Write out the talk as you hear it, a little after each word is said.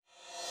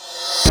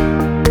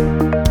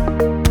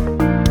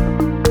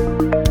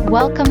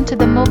welcome to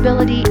the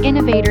Mobility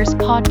Innovators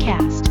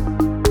Podcast.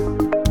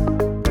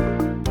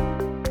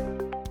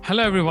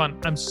 Hello, everyone.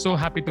 I'm so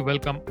happy to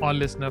welcome all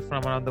listeners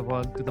from around the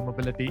world to the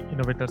Mobility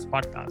Innovators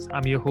Podcast.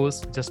 I'm your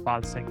host,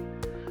 Jaspal Singh.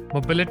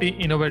 Mobility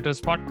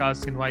Innovators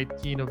Podcast invite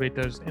key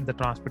innovators in the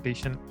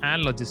transportation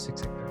and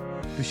logistics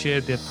sector to share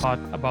their thought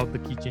about the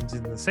key changes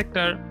in the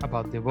sector,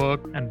 about their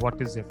work, and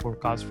what is their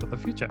forecast for the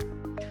future.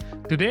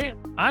 Today,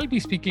 I'll be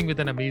speaking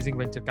with an amazing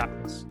venture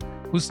capitalist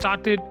who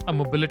started a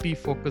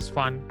mobility-focused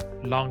fund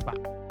long back.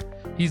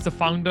 He's the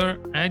founder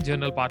and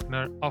general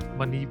partner of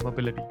Money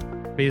Mobility,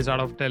 based out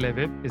of Tel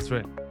Aviv,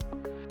 Israel.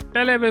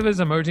 Tel Aviv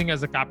is emerging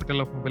as the capital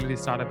of mobility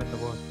startup in the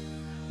world.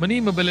 Money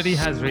Mobility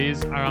has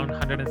raised around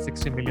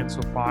 160 million so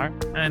far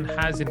and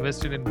has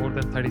invested in more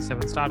than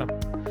 37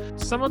 startups.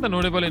 Some of the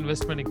notable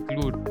investments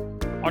include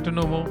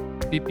Autonomo,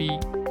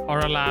 BP,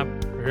 Oralab,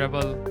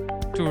 Revel,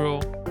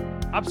 Turo,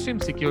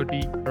 Upstream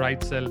Security,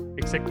 RightCell,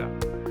 etc.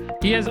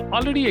 He has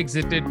already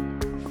exited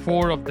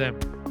 4 of them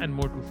and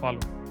more to follow.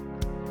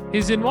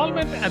 His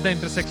involvement at the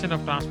intersection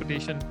of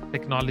transportation,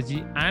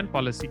 technology, and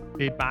policy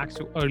dates back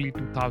to early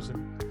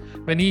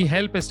 2000, when he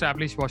helped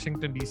establish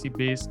Washington,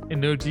 D.C.-based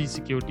Energy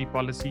Security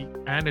Policy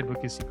and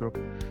Advocacy Group,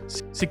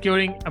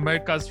 Securing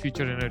America's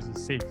Future Energy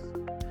Safe,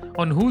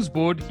 on whose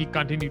board he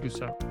continued to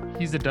serve.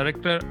 He's the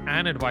director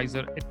and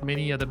advisor at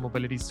many other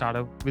mobility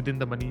startups within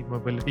the Money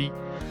Mobility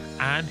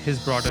and his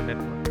broader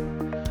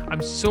network.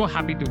 I'm so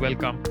happy to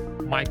welcome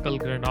Michael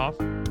Granoff,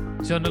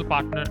 general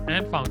partner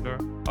and founder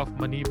of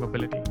Money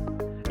Mobility.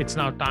 It's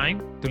now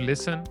time to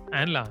listen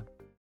and learn.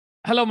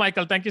 Hello,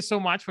 Michael. Thank you so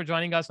much for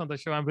joining us on the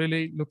show. I'm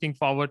really looking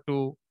forward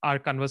to our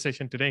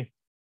conversation today.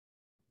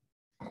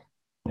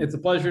 It's a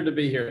pleasure to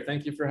be here.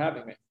 Thank you for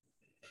having me.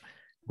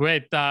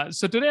 Great.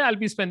 So today I'll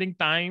be spending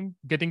time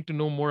getting to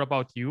know more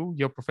about you,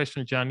 your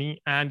professional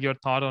journey, and your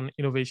thought on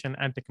innovation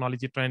and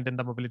technology trend in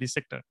the mobility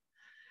sector.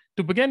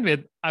 To begin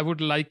with, I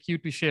would like you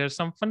to share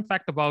some fun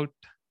fact about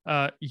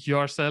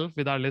yourself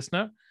with our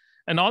listener.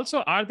 And also,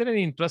 are there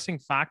any interesting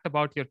facts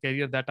about your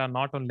career that are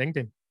not on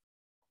LinkedIn?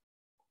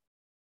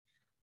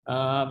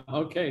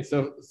 Okay,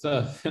 so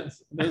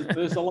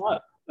there's a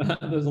lot.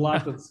 There's a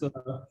lot that's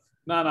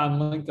not on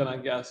LinkedIn, I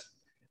guess.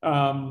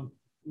 I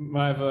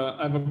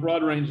have a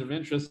broad range of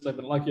interests. I've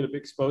been lucky to be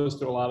exposed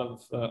to a lot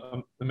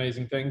of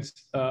amazing things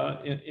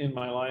in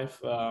my life,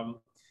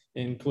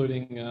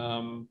 including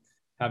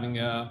having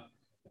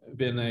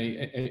been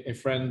a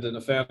friend and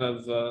a fan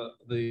of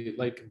the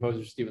late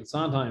composer Stephen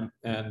Sondheim,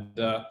 and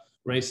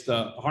raced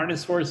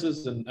harness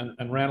horses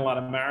and ran a lot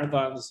of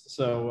marathons.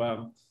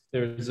 So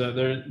there's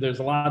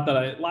a lot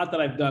that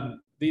I've done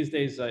these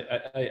days.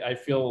 I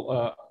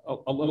feel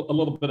a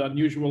little bit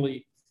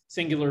unusually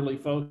singularly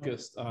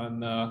focused on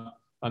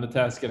the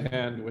task at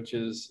hand, which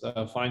is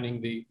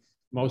finding the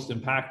most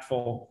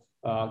impactful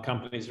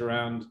companies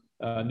around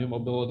new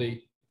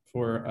mobility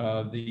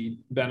for the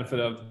benefit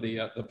of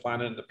the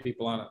planet and the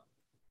people on it.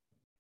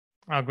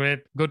 Oh, great.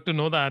 Good to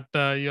know that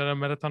you're a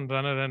marathon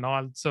runner and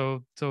all.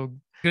 So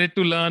great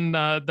to learn.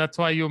 That's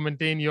why you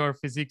maintain your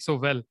physique so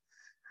well.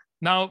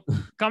 Now,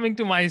 coming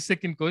to my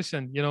second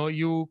question,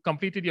 you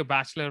completed your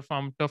bachelor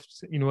from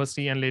Tufts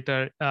University and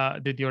later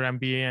did your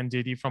MBA and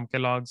JD from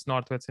Kellogg's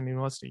Northwestern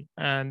University.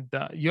 And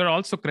you're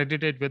also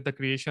credited with the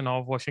creation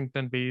of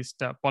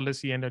Washington-based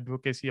policy and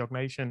advocacy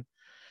organization,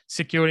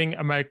 Securing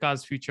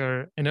America's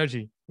Future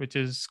Energy, which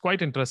is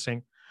quite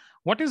interesting.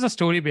 What is the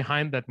story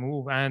behind that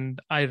move? And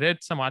I read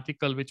some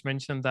article which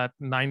mentioned that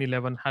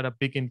 9/11 had a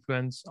big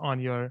influence on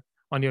your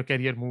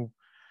career move.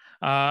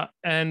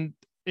 And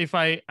if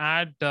I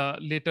add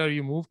later,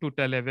 you moved to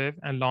Tel Aviv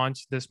and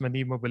launched this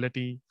Money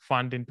Mobility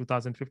Fund in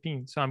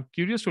 2015. So I'm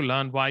curious to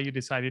learn why you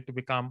decided to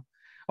become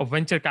a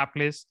venture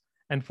capitalist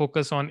and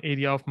focus on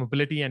area of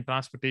mobility and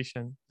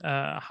transportation.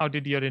 How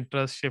did your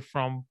interest shift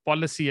from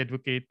policy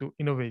advocate to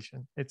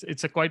innovation?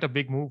 It's quite a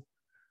big move.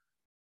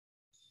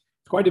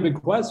 Quite a big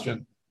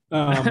question.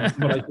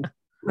 But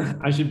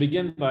I should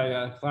begin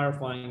by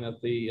clarifying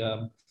that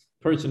the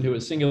person who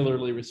is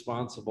singularly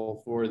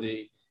responsible for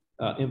the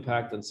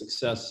impact and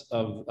success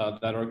of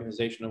that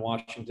organization in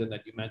Washington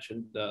that you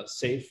mentioned,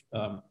 SAFE,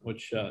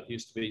 which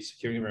used to be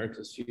Securing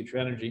America's Future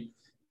Energy.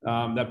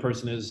 That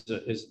person is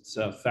its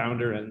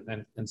founder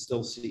and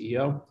still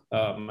CEO,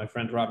 my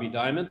friend Robbie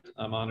Diamond.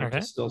 I'm honored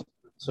to still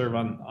serve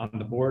on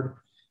the board.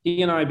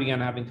 He and I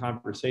began having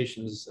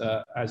conversations,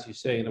 as you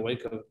say, in the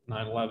wake of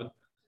 9/11,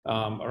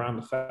 around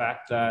the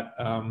fact that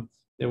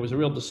there was a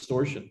real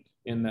distortion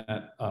in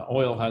that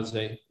oil has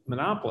a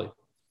monopoly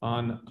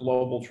on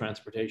global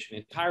transportation.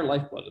 The entire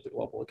lifeblood of the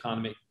global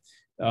economy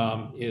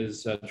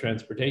is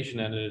transportation,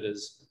 and it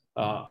is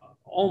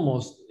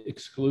almost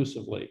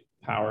exclusively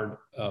powered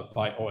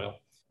by oil.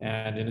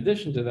 And in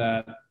addition to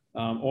that,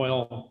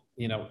 oil,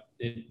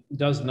 it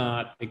does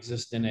not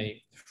exist in a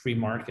free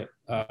market.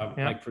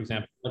 Like, for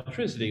example,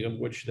 electricity, of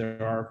which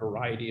there are a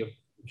variety of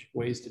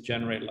ways to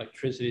generate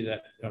electricity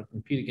that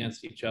compete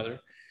against each other.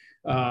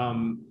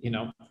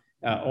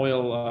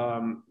 Oil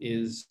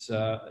is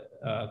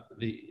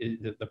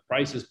the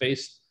price is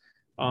based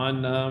on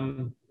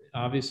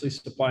obviously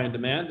supply and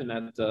demand, and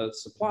that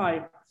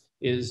supply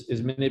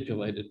is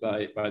manipulated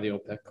by the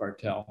OPEC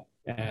cartel.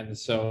 And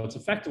so it's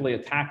effectively a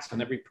tax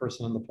on every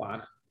person on the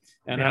planet.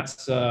 And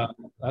that's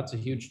a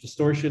huge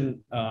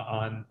distortion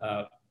on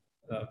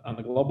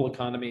the global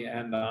economy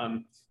and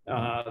on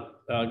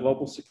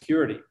global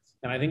security.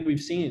 And I think we've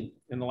seen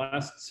in the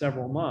last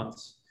several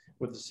months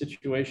with the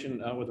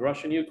situation with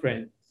Russia and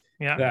Ukraine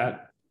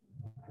that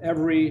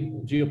every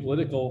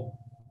geopolitical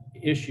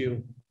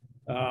issue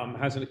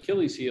has an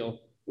Achilles heel,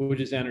 which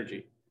is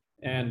energy.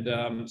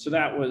 And so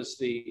that was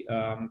the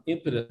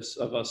impetus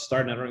of us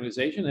starting that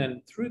organization.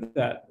 And through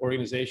that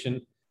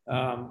organization,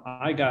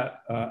 I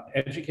got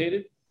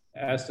educated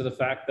as to the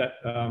fact that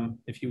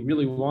if you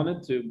really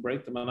wanted to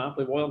break the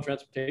monopoly of oil and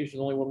transportation,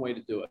 there's only one way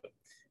to do it,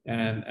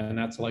 and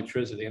that's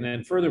electricity. And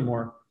then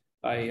furthermore,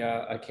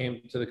 I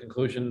came to the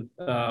conclusion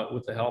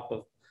with the help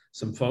of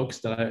some folks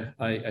that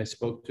I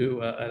spoke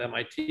to at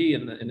MIT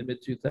in the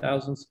mid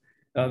 2000s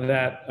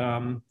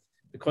that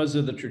because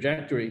of the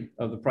trajectory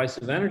of the price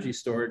of energy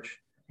storage,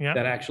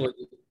 that actually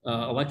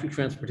electric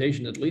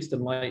transportation, at least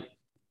in light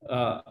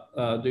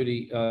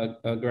duty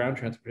ground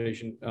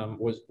transportation,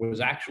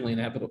 was actually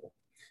inevitable,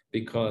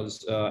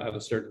 because at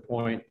a certain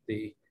point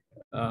the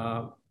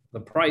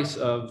price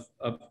of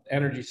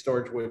energy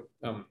storage would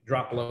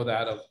drop below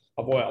that of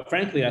oil.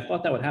 Frankly, I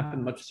thought that would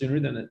happen much sooner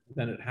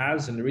than it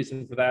has, and the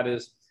reason for that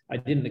is I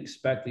didn't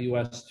expect the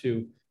U.S.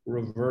 to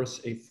reverse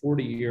a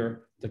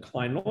 40-year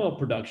decline in oil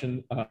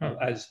production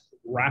as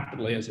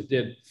rapidly as it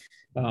did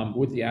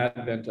with the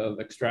advent of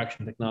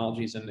extraction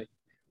technologies in the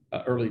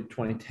early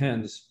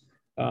 2010s.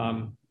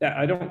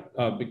 I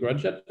don't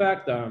begrudge that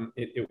fact.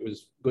 It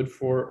was good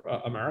for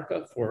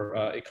America, for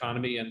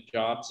economy and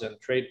jobs and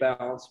trade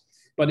balance,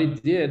 but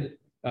it did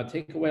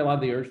take away a lot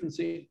of the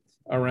urgency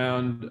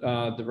around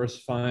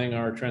diversifying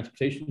our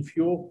transportation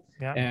fuel,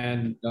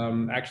 and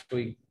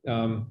actually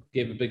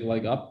gave a big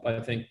leg up, I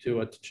think,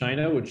 to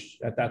China, which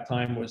at that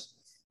time was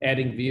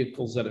adding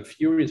vehicles at a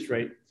furious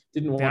rate,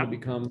 didn't want to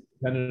become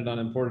dependent on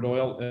imported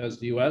oil as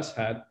the US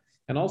had,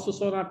 and also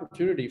saw an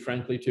opportunity,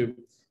 frankly, to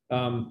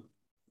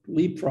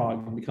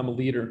leapfrog and become a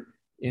leader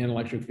in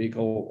electric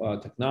vehicle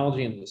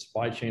technology and the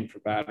supply chain for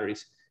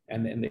batteries.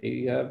 And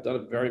they have done a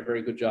very,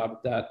 very good job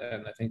at that.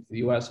 And I think the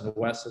US and the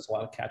West has a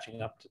lot of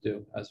catching up to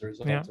do as a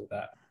result of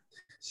that.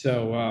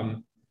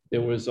 So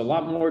there was a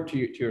lot more to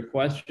your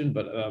question,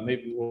 but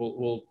maybe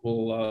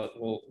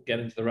we'll get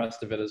into the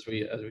rest of it as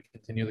we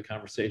continue the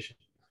conversation.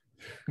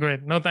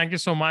 Great. No, thank you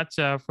so much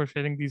for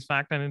sharing these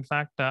facts. And in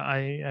fact,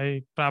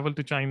 I traveled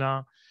to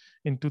China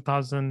in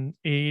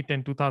 2008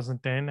 and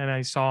 2010, and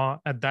I saw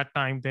at that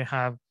time they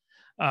have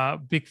a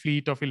big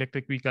fleet of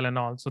electric vehicle and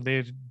all. So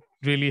they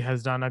really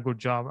has done a good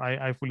job.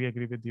 I fully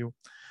agree with you.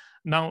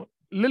 Now,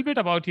 a little bit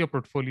about your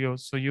portfolio.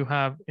 So you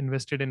have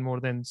invested in more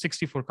than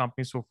 64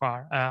 companies so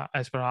far,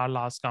 as per our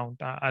last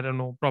count. I don't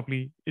know,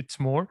 probably it's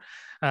more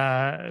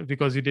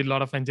because you did a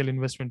lot of angel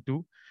investment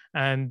too,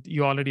 and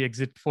you already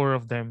exit 4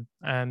 of them.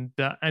 And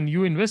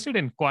you invested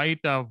in quite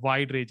a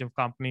wide range of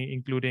company,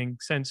 including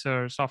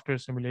sensor, software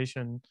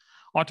simulation,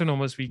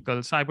 autonomous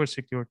vehicles,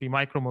 cybersecurity,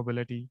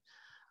 micromobility,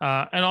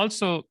 and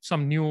also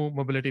some new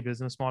mobility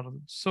business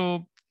models.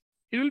 So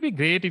it will be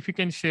great if you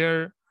can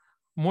share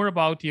more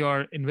about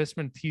your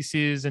investment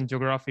thesis and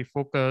geography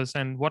focus,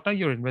 and what are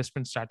your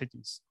investment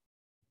strategies?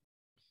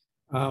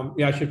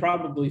 I should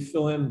probably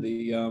fill in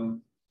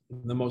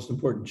the most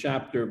important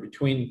chapter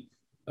between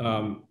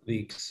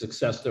the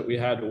success that we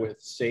had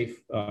with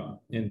SAFE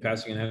in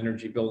passing an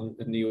energy bill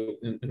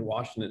in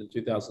Washington in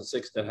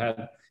 2006 that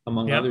had,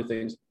 among other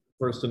things,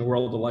 first in the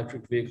world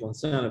electric vehicle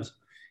incentives,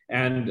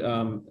 and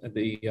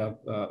the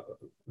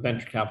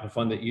venture capital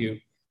fund that you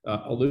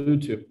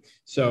allude to.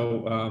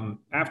 So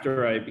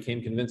after I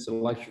became convinced that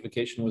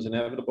electrification was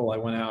inevitable, I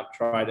went out,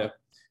 tried to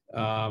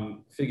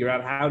figure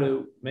out how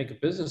to make a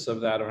business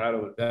of that, or how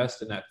to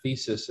invest in that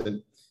thesis,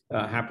 and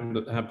happened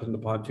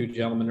upon 2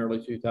 gentlemen in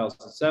early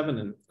 2007.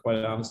 And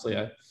quite honestly,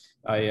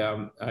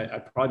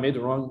 I probably made the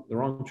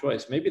wrong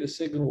choice. Maybe the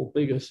single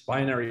biggest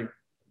binary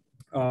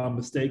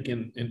mistake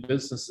in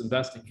business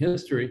investing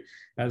history,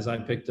 as I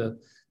picked a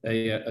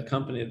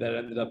company that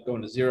ended up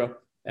going to zero,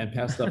 and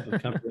passed up a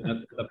company that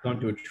ended up going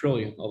to $1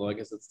 trillion, although I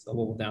guess it's a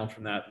little down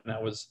from that. And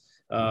that was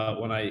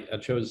when I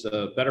chose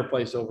a Better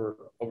Place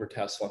over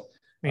Tesla.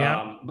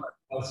 But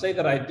I'll say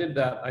that I did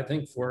that, I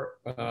think, for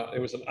it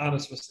was an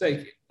honest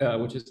mistake,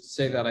 which is to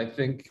say that I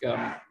think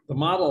the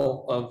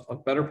model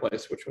of Better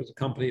Place, which was a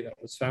company that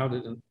was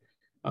founded in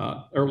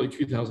early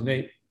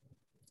 2008,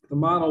 the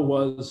model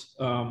was,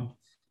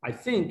 I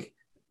think,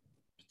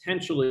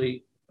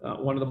 potentially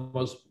one of the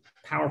most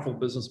powerful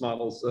business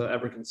models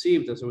ever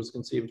conceived, as it was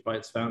conceived by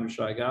its founder,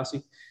 Shai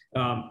Agassi.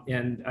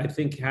 And I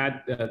think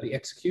had the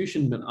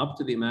execution been up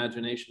to the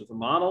imagination of the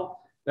model,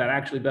 that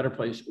actually Better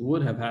Place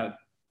would have had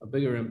a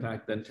bigger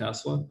impact than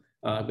Tesla,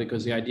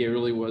 because the idea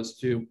really was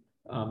to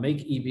make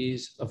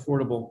EVs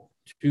affordable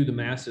to the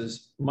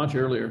masses much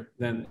earlier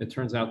than it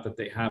turns out that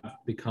they have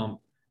become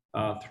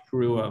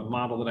through a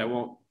model that I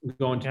won't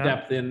go into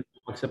depth in,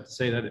 except to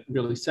say that it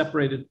really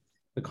separated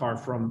the car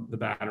from the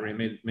battery,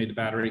 made the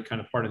battery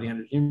kind of part of the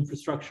energy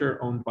infrastructure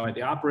owned by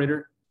the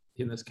operator,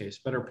 in this case,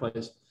 Better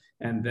Place.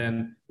 And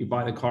then you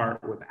buy the car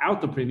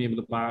without the premium of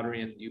the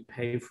battery, and you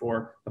pay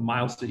for the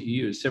miles that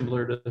you use,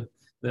 similar to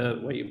the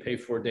way you pay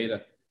for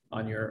data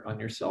on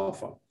your cell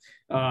phone.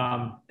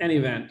 Any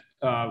event,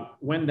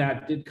 when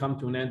that did come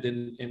to an end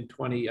in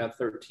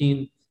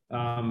 2013,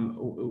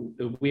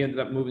 we ended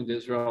up moving to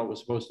Israel. It was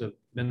supposed to have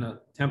been a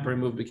temporary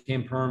move,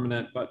 became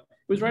permanent, but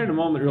it was right at a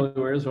moment really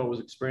where Israel was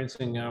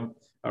experiencing a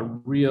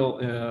real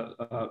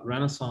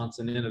renaissance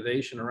and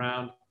innovation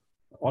around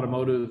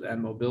automotive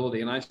and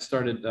mobility. And I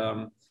started,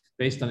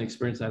 based on the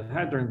experience I've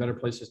had during Better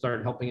Place, I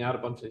started helping out a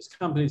bunch of these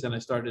companies, and I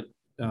started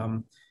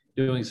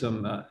doing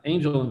some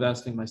angel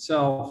investing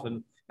myself,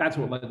 and that's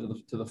what led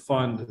to the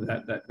fund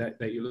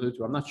that you alluded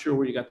to. I'm not sure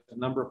where you got the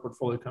number of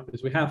portfolio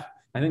companies. We have,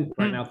 I think,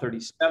 right now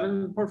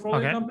 37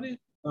 portfolio companies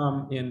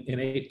in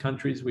 8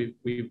 countries. We've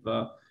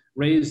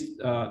raised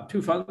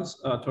 2 funds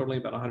totaling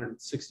about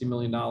 $160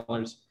 million,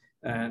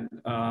 and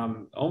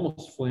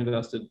almost fully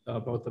invested,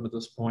 both of them at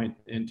this point,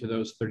 into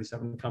those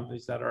 37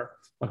 companies that are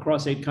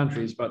across 8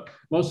 countries. But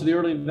most of the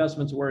early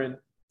investments were in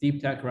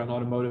deep tech around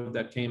automotive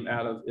that came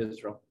out of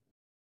Israel.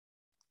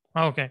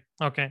 Okay.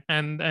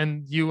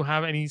 And you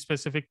have any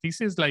specific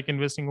thesis, like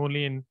investing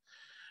only in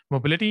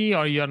mobility,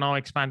 or you're now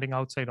expanding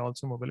outside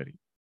also mobility?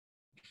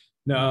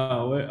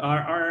 No,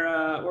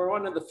 we're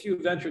one of the few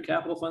venture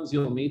capital funds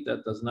you'll meet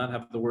that does not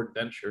have the word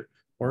venture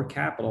or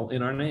capital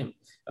in our name,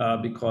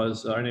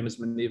 because our name is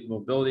Maniv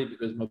Mobility,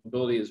 because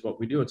mobility is what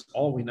we do. It's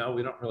all we know.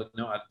 We don't really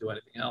know how to do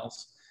anything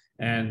else.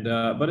 And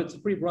but it's a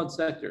pretty broad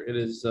sector. It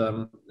is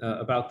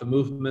about the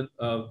movement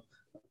of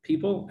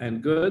people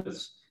and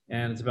goods,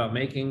 and it's about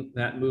making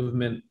that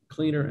movement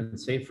cleaner and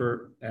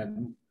safer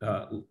and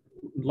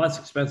less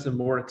expensive,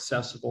 more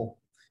accessible,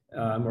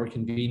 more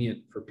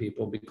convenient for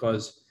people,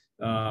 because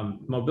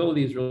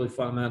mobility is really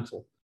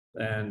fundamental.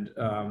 And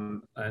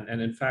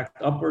in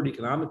fact, upward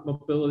economic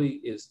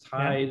mobility is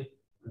tied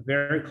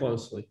very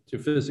closely to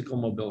physical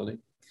mobility.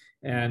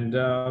 And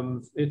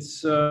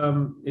it's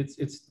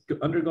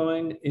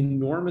undergoing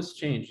enormous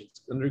change.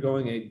 It's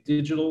undergoing a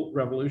digital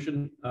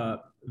revolution,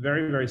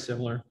 very, very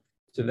similar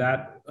to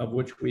that of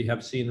which we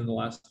have seen in the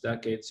last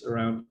decades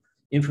around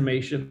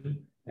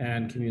information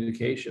and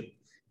communication.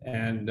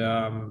 And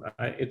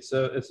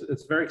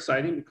it's very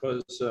exciting,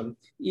 because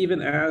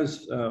even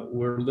as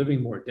we're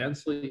living more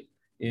densely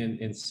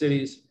in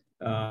cities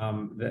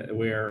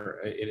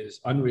where it is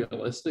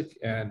unrealistic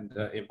and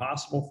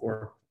impossible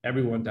for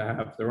everyone to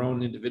have their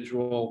own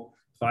individual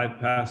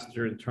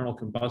 5-passenger internal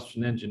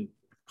combustion engine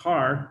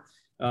car,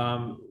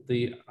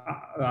 the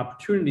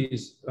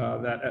opportunities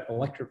that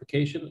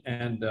electrification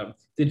and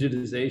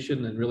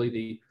digitization and really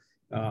the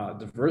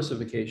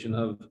diversification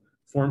of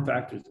form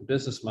factors and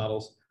business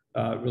models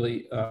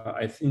really,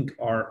 I think,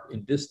 are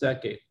in this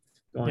decade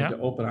going to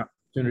open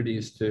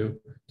opportunities to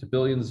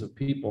billions of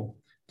people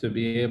to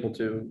be able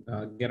to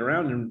get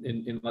around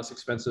in less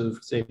expensive,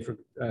 safer,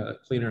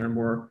 cleaner, and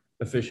more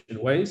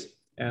efficient ways.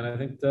 And I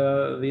think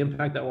the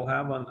impact that will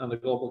have on the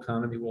global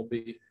economy will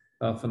be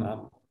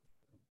phenomenal.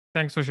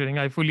 Thanks for sharing.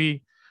 I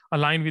fully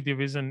align with your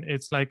vision.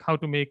 It's like how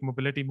to make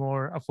mobility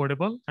more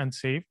affordable and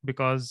safe,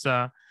 because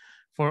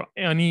for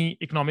any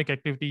economic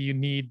activity, you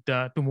need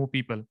to move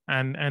people.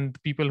 And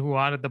people who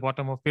are at the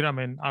bottom of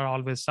pyramid are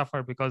always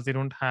suffer because they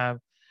don't have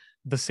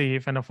the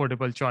safe and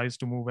affordable choice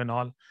to move and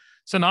all.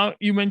 So now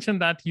you mentioned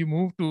that you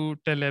moved to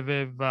Tel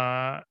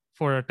Aviv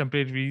for a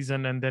temporary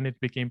reason, and then it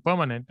became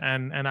permanent.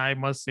 And I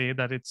must say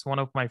that it's one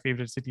of my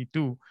favorite city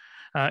too.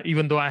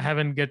 Even though I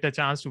haven't get a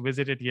chance to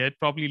visit it yet,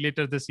 probably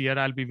later this year,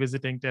 I'll be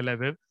visiting Tel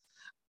Aviv.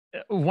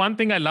 One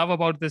thing I love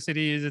about the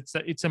city is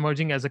it's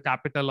emerging as a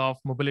capital of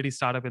mobility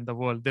startup in the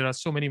world. There are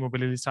so many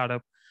mobility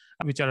startups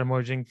which are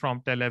emerging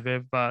from Tel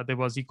Aviv. There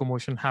was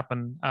EcoMotion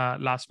happen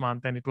last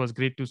month, and it was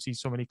great to see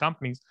so many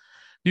companies.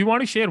 Do you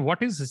want to share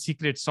what is the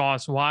secret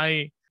sauce?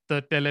 Why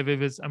the Tel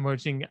Aviv is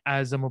emerging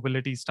as a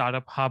mobility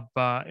startup hub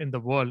in the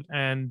world?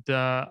 And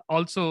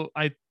also,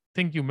 I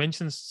think you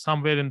mentioned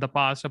somewhere in the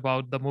past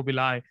about the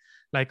Mobileye,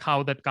 like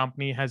how that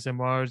company has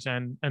emerged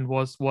and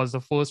was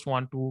the first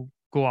one to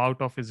go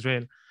out of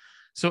Israel.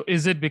 So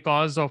is it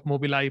because of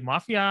Mobileye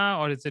mafia,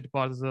 or is it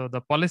because of the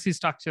policy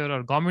structure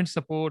or government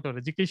support or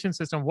education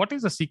system? What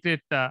is the secret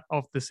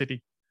of the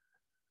city?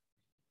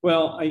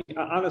 Well, I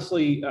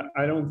honestly,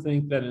 I don't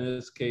think that in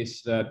this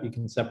case that you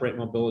can separate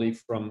mobility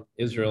from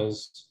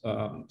Israel's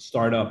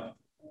startup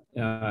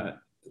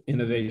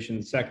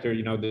innovation sector.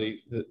 You know, the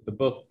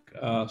book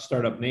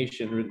Startup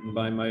Nation, written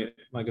by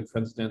my good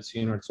friends Nancy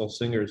and Art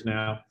Singer, is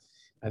now,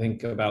 I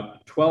think,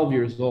 about 12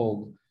 years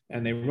old.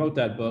 And they wrote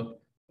that book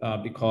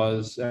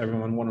because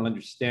everyone wanted to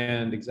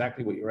understand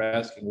exactly what you're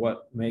asking,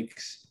 what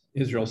makes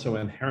Israel so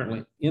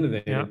inherently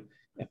innovative. Yeah.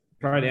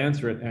 Try to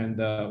answer it. And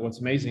what's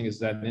amazing is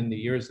that in the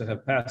years that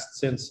have passed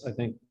since, I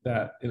think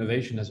that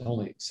innovation has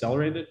only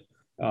accelerated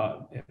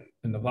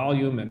in the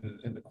volume and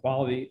in the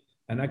quality,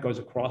 and that goes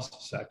across the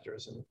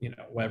sectors, and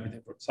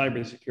everything from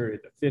cybersecurity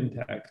to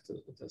fintech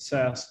to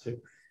SaaS to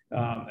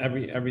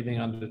everything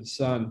under the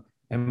sun.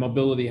 and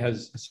mobility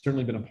has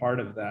certainly been a part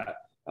of that.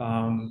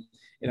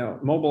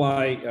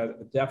 Mobileye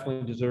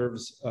definitely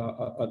deserves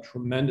a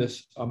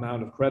tremendous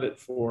amount of credit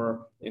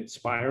for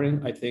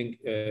inspiring, I think,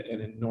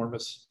 an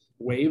enormous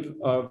wave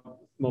of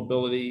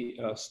mobility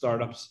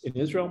startups in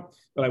Israel.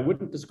 But I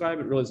wouldn't describe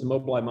it really as the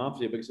Mobileye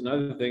mafia, because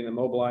another thing, the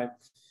Mobileye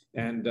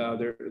and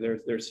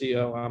their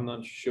CEO,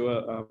 Amnon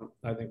Shua,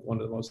 I think one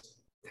of the most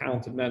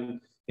talented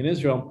men in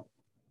Israel.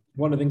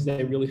 One of the things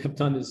they really have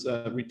done is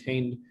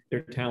retained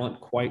their talent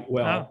quite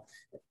well.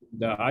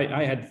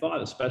 I had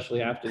thought,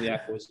 especially after the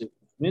acquisition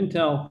from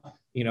Intel,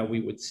 we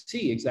would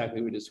see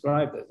exactly what we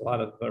described. There's a lot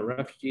of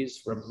refugees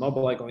from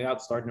Mobileye going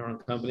out, starting their own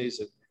companies.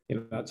 And,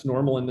 that's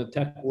normal in the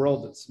tech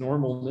world. It's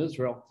normal in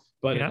Israel.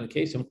 But in the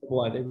case of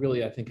Mobileye, they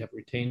really, I think, have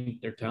retained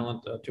their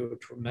talent to a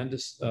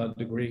tremendous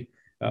degree.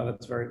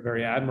 That's very,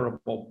 very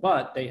admirable.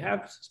 But they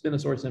have been a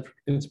source of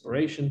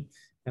inspiration.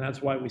 And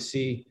that's why we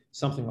see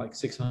something like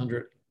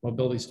 600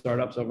 mobility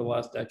startups over the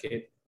last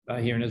decade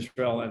here in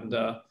Israel. And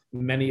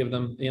many of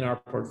them in our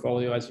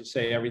portfolio, as you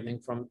say, everything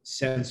from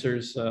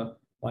sensors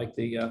like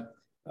the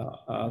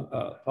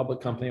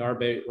public company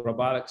Arbe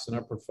Robotics in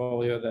our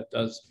portfolio that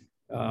does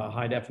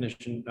high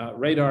definition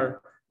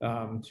radar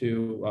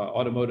to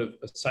automotive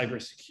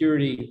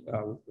cybersecurity.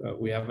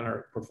 We have in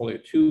our portfolio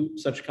 2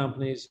 such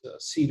companies,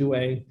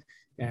 C2A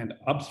and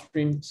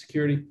Upstream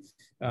Security,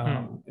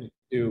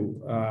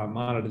 to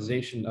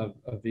monetization of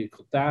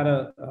vehicle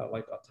data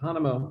like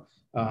Autonomo,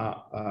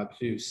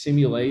 to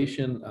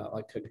simulation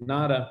like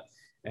Cognata.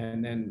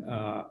 And then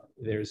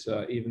there's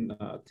even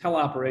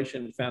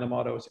Teleoperation. Phantom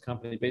Auto is a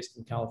company based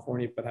in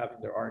California, but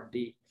having their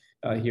R&D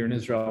here in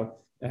Israel.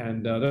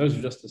 And those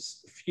are just a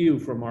few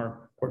from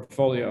our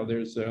portfolio.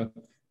 There's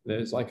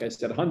like I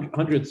said,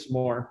 hundreds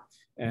more.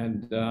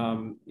 And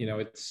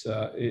it's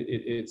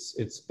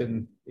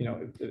been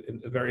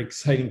a very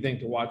exciting thing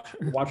to watch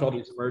all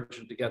these emerge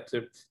and to get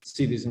to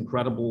see these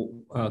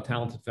incredible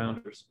talented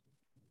founders.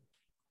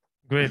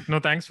 Great. No,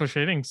 thanks for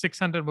sharing.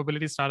 600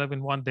 mobility startup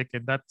in 1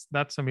 decade.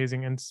 That's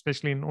amazing, and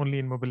especially only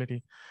in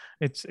mobility,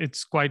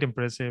 it's quite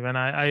impressive. And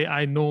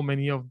I know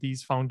many of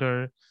these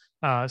founder,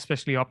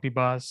 especially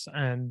Optibus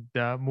and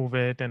Move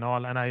It and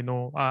all, and I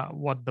know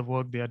what the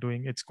work they are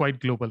doing. It's quite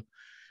global.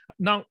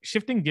 Now,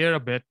 shifting gear a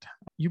bit,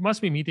 you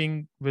must be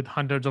meeting with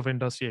hundreds of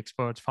industry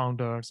experts,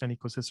 founders, and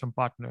ecosystem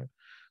partners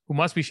who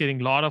must be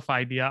sharing a lot of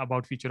idea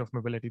about future of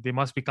mobility. They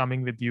must be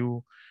coming with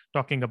you,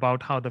 talking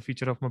about how the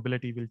future of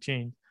mobility will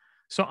change.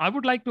 So I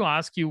would like to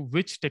ask you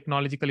which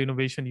technological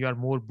innovation you are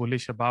more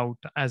bullish about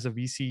as a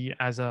VC,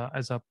 as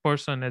a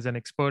person, as an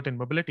expert in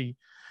mobility,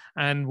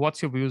 and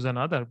what's your views on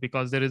other?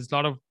 Because there is a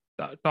lot of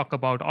talk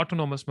about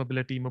autonomous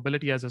mobility,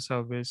 mobility as a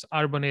service,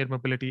 urban air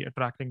mobility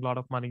attracting a lot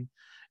of money,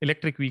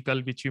 electric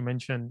vehicle, which you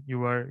mentioned, you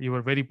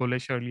were very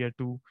bullish earlier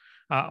to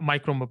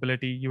micro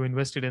mobility, you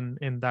invested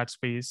in that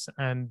space,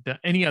 and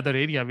any other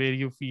area where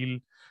you feel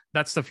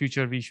that's the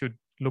future we should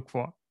look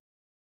for?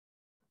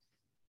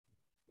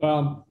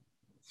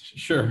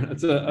 Sure.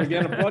 It's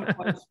again a broad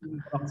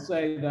question. I'll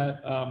say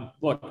that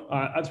look,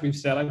 as we've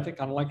said, I think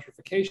on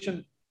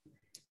electrification,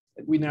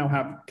 we now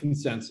have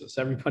consensus.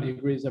 Everybody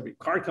agrees. Every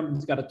car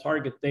company's got a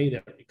target date.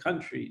 Every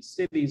country,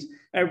 cities,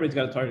 everybody's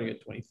got a target at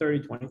 2030,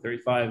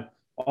 2035,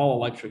 all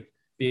electric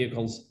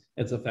vehicles.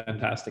 It's a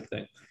fantastic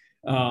thing.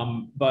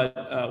 But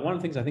one of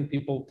the things I think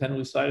people tend to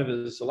lose sight of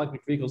is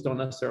electric vehicles don't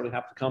necessarily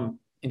have to come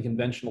in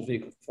conventional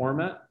vehicle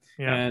format.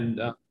 Yeah. And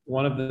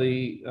one of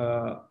the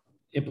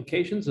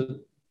implications of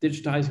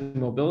digitizing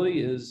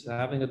mobility is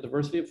having a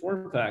diversity of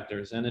form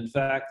factors. And in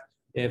fact,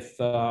 if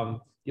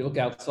you look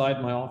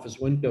outside my office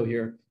window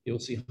here, you'll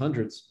see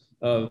hundreds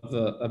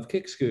of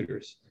kick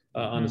scooters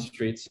on the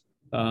streets.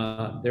 There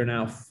are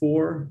now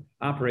 4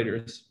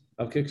 operators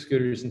of kick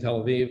scooters in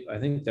Tel Aviv. I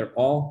think they're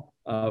all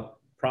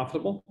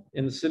profitable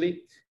in the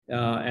city.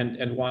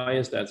 And why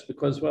is that? It's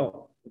because,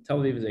 well,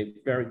 Tel Aviv is a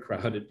very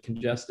crowded,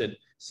 congested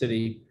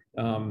city.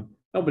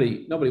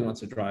 Nobody wants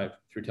to drive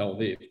through Tel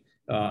Aviv.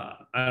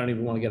 I don't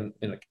even want to get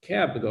in a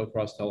cab to go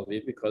across Tel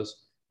Aviv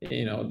because,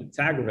 it's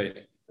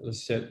aggravating to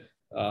sit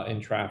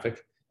in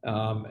traffic.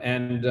 But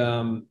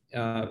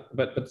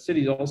the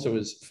city also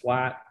is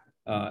flat.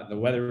 The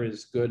weather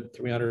is good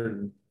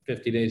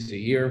 350 days a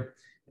year.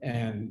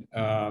 And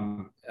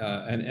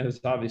it's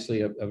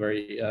obviously a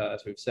very,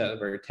 as we've said, a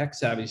very tech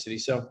savvy city.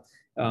 So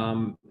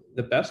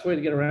the best way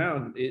to get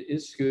around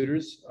is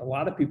scooters. A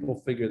lot of people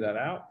figure that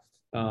out.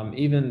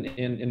 Even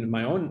in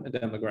my own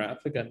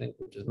demographic, I think,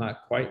 which is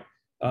not quite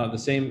the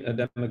same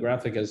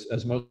demographic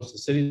as most of the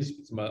cities,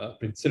 it's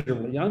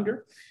considerably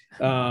younger.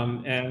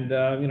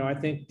 I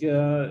think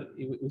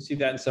we see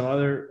that in some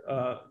other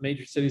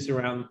major cities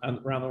around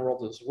the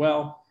world as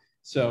well.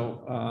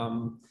 So,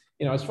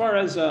 as far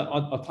as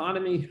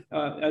autonomy,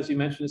 as you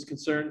mentioned, is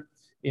concerned,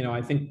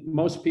 I think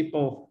most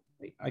people,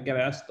 I get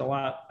asked a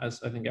lot,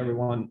 as I think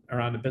everyone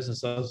around the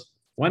business does,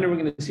 when are we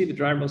going to see the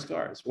driverless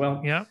cars?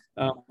 Well, yeah.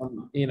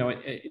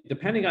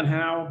 Depending on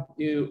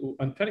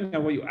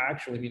what you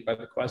actually mean by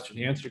the question,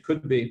 the answer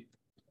could be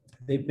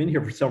they've been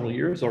here for several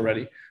years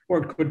already,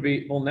 or it could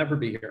be will never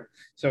be here.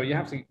 So you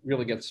have to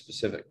really get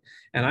specific.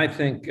 And I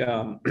think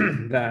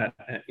that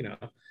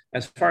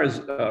as far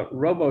as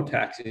robo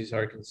taxis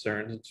are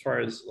concerned, as far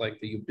as like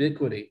the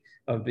ubiquity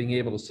of being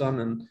able to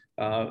summon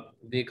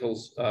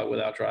vehicles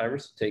without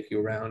drivers to take you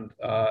around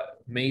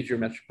major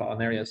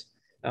metropolitan areas,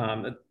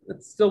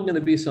 it's still going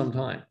to be some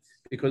time,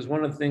 because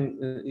one of the things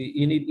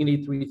you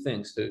need three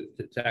things to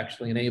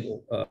actually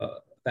enable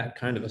that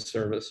kind of a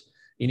service.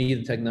 You need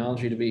the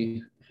technology to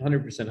be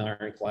 100%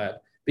 ironclad.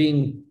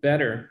 Being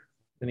better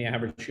than the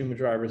average human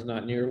driver is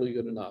not nearly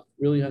good enough.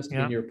 Really has to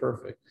be near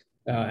perfect.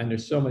 And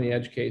there's so many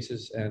edge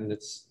cases, and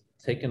it's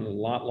taken a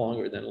lot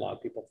longer than a lot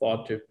of people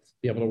thought to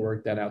be able to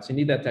work that out. So you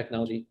need that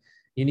technology.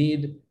 You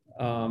need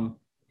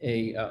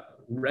a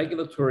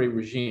regulatory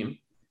regime.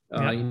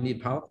 You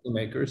need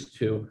policymakers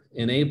to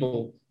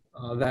enable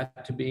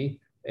that to be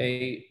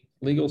a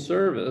legal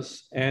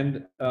service.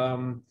 And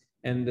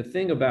the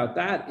thing about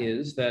that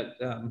is that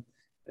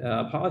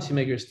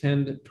policymakers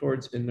tend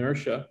towards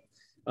inertia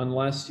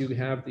unless you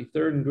have the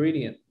third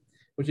ingredient,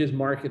 which is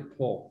market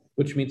pull,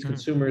 which means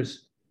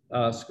consumers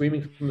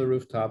screaming from the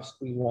rooftops,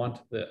 "We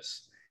want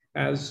this,"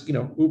 as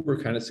Uber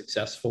kind of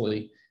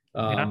successfully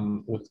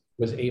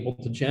was able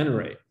to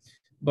generate.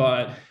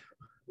 But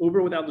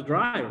Uber without the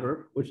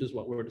driver, which is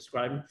what we're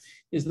describing,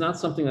 is not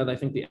something that I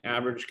think the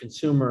average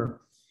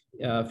consumer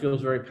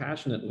feels very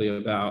passionately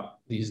about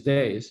these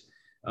days.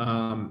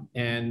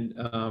 And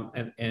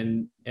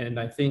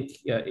I think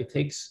it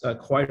takes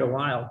quite a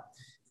while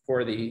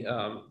for the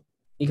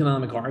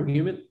economic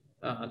argument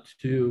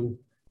to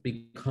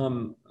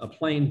become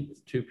plain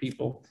to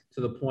people,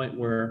 to the point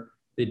where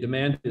the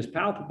demand is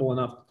palpable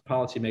enough that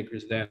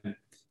policymakers then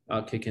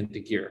kick into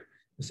gear.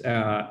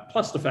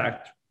 Plus the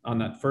fact on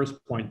that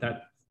first point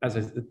that as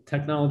the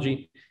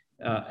technology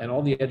and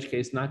all the edge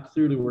case not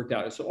clearly worked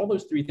out. So all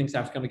those three things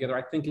have to come together.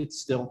 I think it's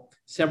still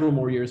several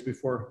more years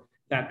before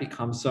that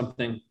becomes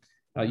something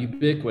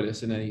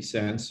ubiquitous in any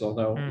sense,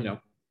 although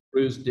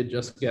Cruise did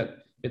just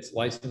get its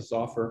license to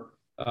offer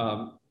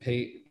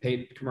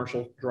paid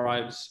commercial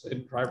drives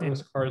in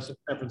driverless cars in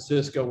San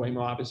Francisco.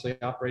 Waymo obviously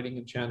operating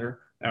in Chandler,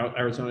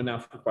 Arizona now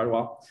for quite a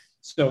while.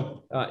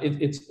 So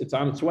it's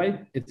on its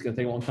way. It's going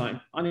to take a long time.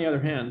 On the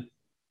other hand,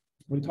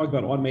 when we talk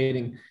about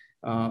automating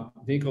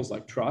vehicles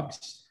like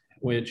trucks,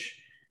 which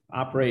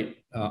operate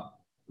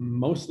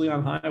mostly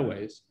on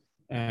highways,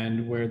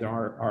 and where there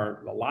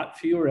are a lot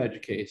fewer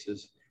edge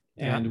cases,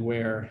 and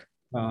where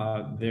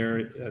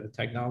the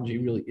technology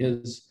really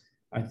is,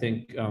 I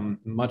think,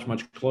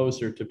 much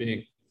closer to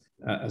being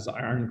as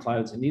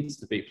ironclad as it needs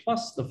to be.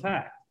 Plus the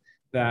fact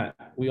that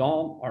we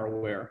all are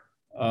aware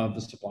of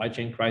the supply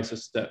chain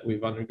crisis that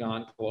we've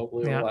undergone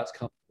globally over the last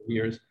couple of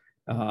years.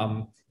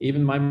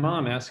 Even my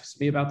mom asks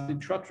me about the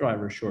truck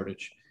driver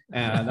shortage.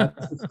 And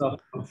that's the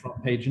stuff from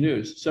front page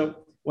news.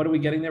 So what are we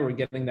getting there? We're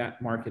getting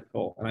that market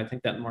pull. And I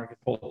think that market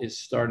pull is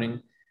starting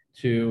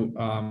to,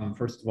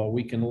 first of all,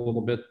 weaken a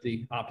little bit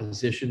the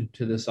opposition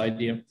to this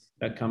idea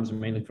that comes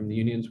mainly from the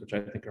unions, which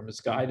I think are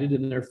misguided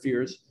in their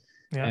fears.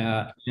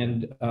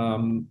 And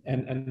all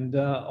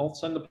of a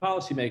sudden the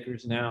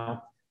policymakers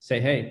now say,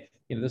 hey,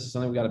 this is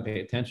something we got to pay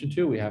attention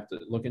to. We have to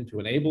look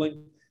into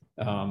enabling.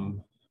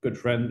 Good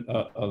friend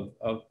of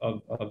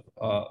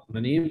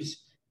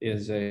Maniv's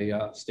is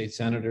a state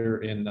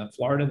senator in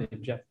Florida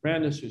named Jeff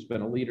Brandis, who's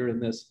been a leader in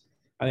this.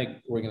 I think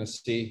we're going to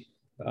see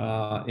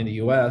in the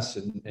US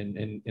and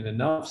in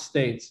enough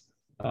states,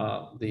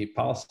 the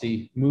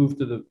policy move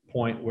to the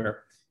point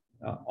where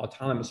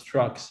autonomous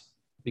trucks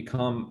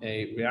become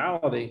a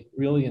reality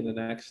really in the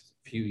next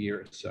few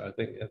years. So I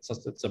think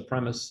it's a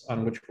premise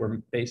on which we're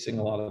basing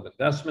a lot of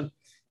investment,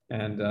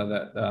 and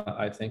that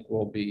I think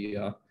will be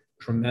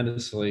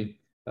tremendously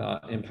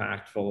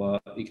impactful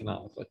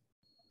economically.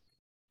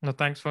 No,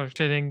 thanks for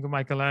sharing,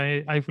 Michael.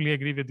 I fully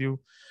agree with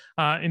you.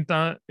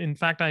 In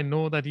fact, I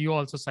know that you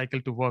also cycle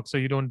to work, so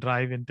you don't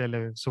drive in Tel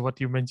Aviv. So what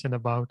you mentioned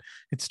about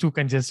it's too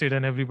congested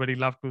and everybody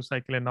love to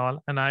cycle and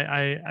all. And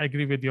I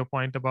agree with your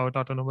point about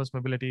autonomous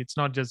mobility. It's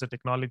not just the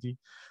technology,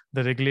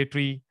 the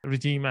regulatory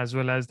regime as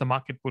well as the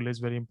market pull is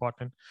very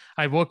important.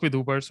 I work with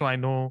Uber, so I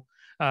know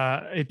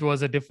it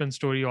was a different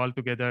story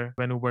altogether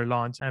when Uber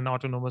launched, and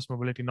autonomous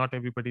mobility, not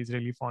everybody is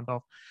really fond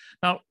of.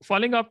 Now,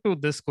 following up to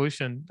this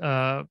question,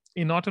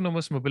 in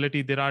autonomous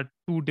mobility, there are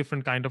two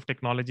different kinds of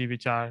technology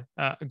which are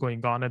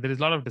going on. And there is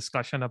a lot of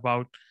discussion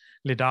about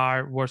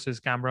LiDAR versus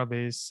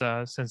camera-based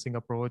sensing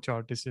approach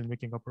or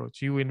decision-making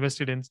approach. You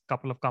invested in a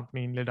couple of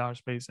companies in LiDAR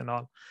space and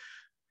all.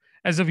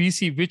 As a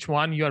VC, which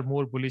one you are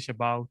more bullish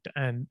about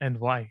and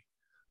why?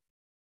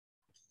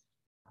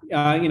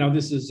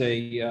 This is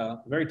a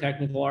very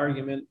technical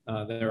argument.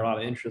 There are a lot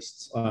of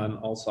interests on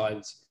all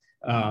sides.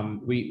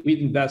 We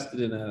invested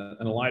in a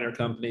LiDAR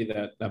company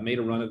that made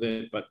a run of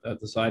it, but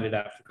decided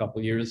after a couple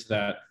of years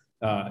that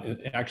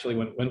actually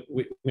when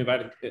we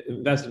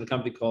invested in a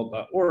company called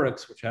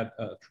Oryx, which had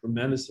a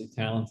tremendously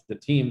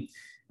talented team,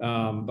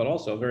 but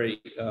also a very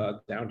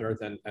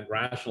down-to-earth and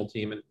rational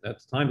team. And at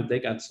the time that they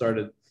got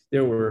started,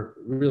 there were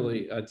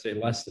really, I'd say,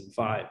 less than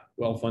 5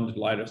 well-funded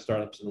LiDAR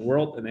startups in the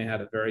world, and they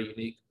had a very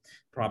unique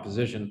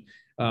proposition.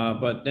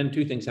 But then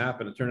two things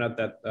happened. It turned out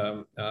that,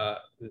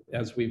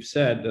 as we've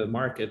said, the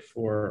market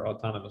for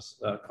autonomous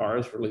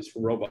cars, or at least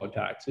for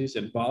robo-taxis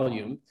in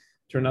volume,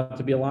 turned out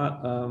to be a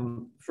lot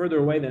further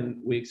away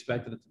than we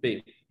expected it to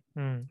be.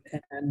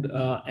 And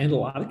a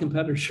lot of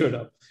competitors showed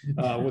up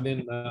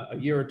within a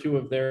year or two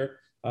of their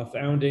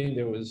founding.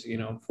 There was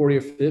 40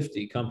 or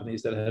 50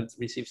 companies that had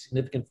received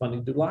significant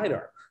funding to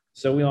LiDAR.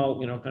 So we all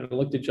kind of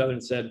looked at each other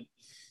and said,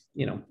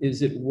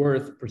 is it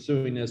worth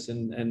pursuing this?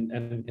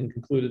 And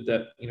concluded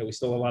that we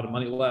still have a lot of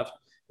money left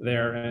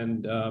there,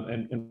 and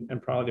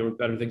probably there were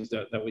better things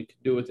that we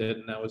could do with it.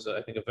 And that was,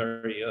 I think, a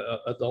very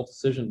adult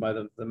decision by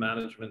the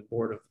management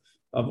board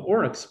of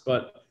Oryx.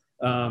 But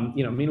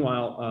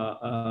meanwhile,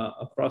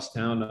 across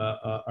town,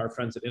 our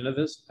friends at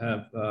Innovis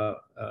have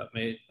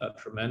made a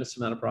tremendous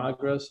amount of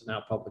progress. Now,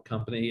 a public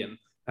company, and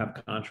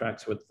have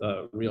contracts with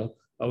real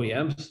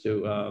OEMs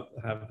to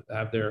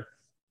have their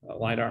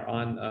LiDAR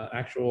on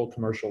actual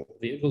commercial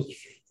vehicles.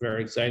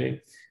 Very exciting.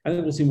 I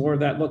think we'll see more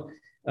of that. Look,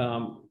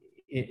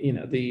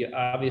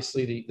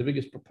 obviously the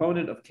biggest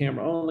proponent of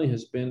camera only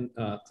has been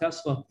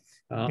Tesla.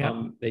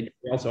 They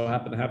also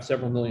happen to have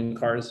several million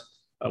cars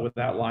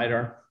without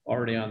LiDAR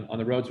already on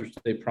the roads, which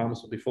they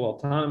promise will be full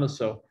autonomous.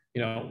 So,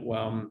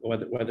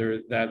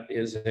 whether that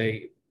is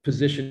a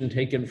position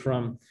taken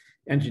from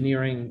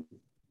engineering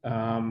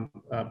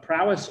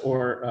prowess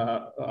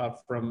or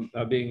from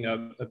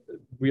being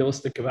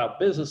realistic about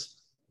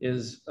business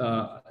is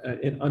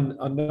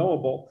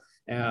unknowable,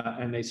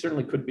 and they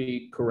certainly could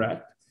be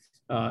correct.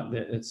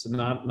 It's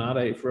not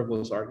a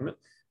frivolous argument,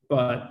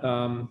 but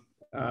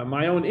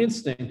my own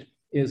instinct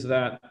is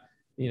that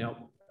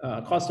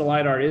cost of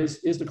LiDAR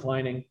is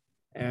declining,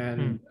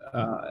 and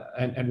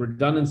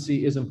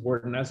redundancy is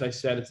important. As I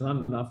said, it's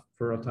not enough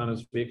for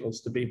autonomous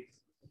vehicles to be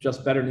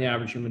just better than the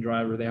average human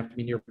driver. They have to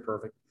be near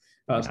perfect.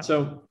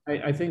 So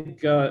I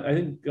think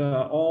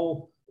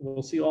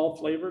we'll see all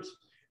flavors,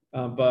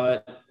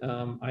 but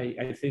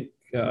I think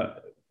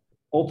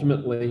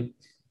ultimately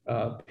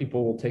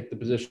people will take the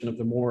position of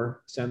the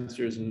more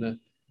sensors and the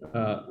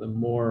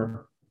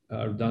more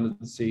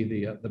redundancy,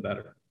 the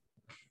better.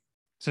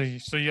 So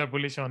you're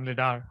bullish on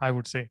LiDAR, I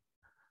would say.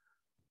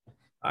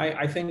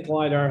 I think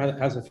LiDAR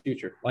has a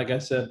future. Like I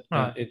said,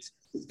 it's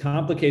a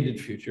complicated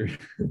future.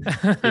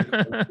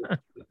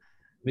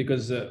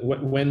 Because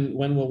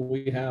when will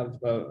we have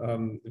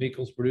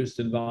vehicles produced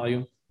in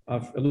volume,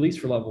 at least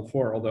for level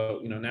 4?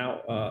 Although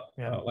now,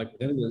 like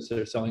within this,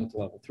 they're selling to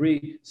level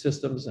 3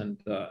 systems, and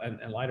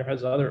LiDAR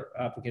has other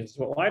applications.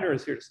 Well, LiDAR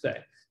is here to stay.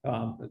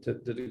 To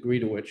the degree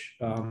to which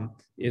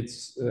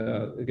it's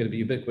going to be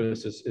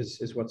ubiquitous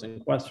is what's in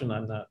question.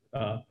 I'm not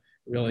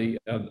really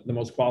the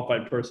most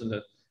qualified person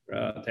to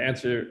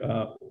answer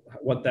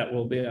what that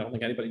will be. I don't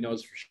think anybody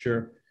knows for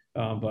sure,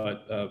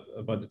 but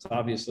it's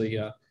obviously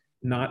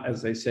not,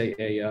 as they say,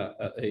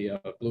 a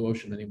blue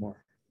ocean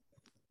anymore.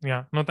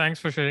 Yeah, no, thanks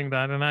for sharing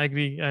that. And I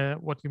agree.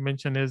 What you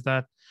mentioned is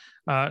that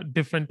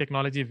different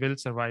technology will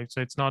survive.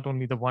 So it's not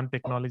only the one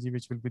technology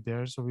which will be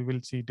there. So we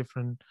will see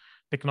different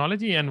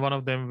technology, and one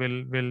of them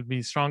will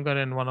be stronger,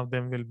 and one of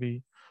them will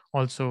be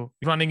also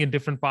running in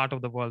different part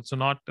of the world. So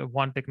not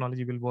one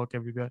technology will work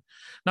everywhere.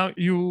 Now,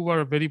 you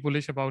were very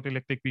bullish about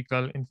electric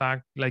vehicle. In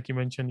fact, like you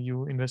mentioned,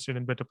 you invested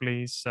in Better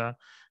Place,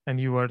 and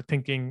you were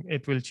thinking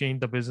it will change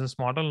the business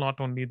model, not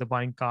only the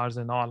buying cars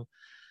and all.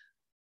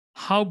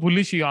 How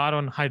bullish you are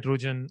on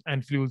hydrogen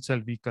and fuel cell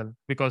vehicle?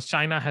 Because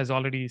China has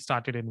already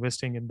started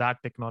investing in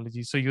that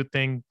technology. So you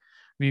think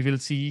we will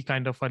see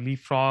kind of a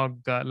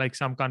leapfrog, like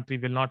some country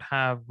will not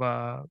have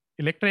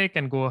electric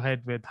and go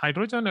ahead with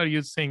hydrogen, or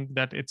you think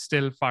that it's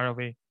still far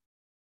away?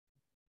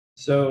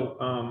 So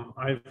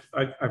I've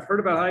heard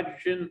about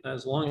hydrogen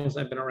as long as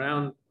I've been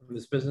around in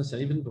this business,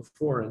 and even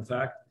before. In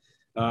fact,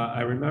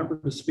 I remember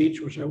the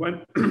speech, which I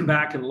went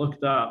back and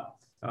looked up,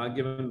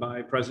 given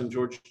by President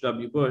George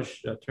W.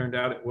 Bush. Turned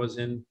out it was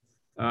in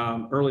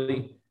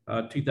early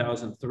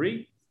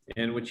 2003,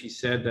 in which he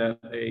said that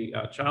a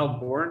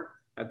child born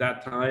at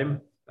that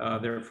time,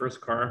 their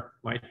first car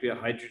might be a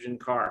hydrogen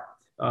car.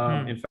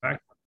 In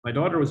fact, my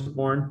daughter was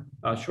born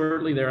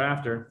shortly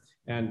thereafter,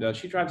 and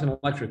she drives an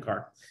electric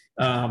car.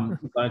 So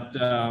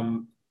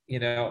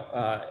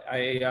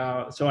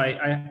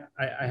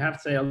I have to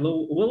say a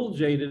little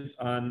jaded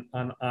on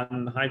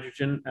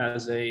hydrogen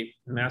as a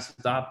mass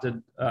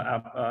adopted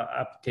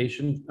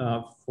application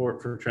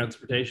for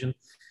transportation,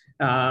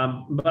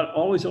 but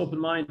always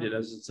open-minded,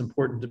 as it's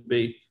important to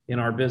be in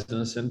our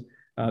business. And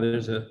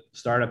there's a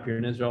startup here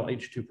in Israel,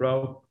 H2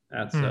 Pro,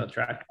 that's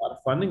attracted a lot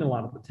of funding, a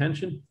lot of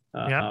attention,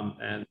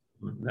 and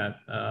that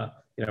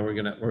we're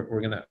gonna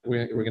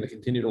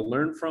continue to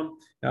learn from.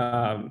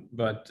 I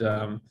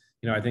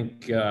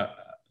think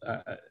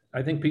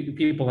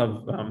people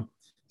have, to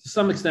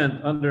some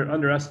extent,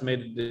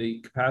 underestimated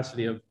the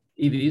capacity of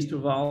EVs to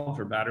evolve,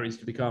 or batteries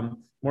to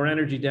become more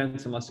energy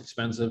dense and less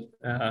expensive.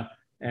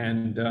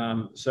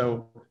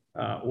 So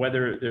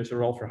whether there's a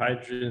role for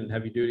hydrogen and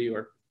heavy duty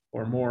or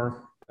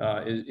more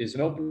is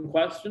an open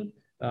question.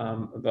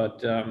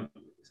 but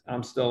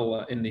I'm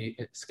still in the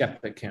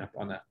skeptic camp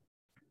on that.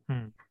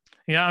 Hmm.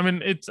 Yeah, I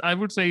mean, I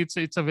would say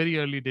it's a very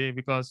early day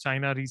because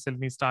China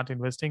recently started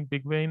investing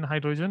big way in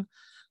hydrogen,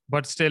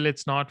 but still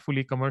it's not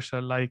fully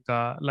commercial like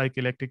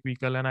electric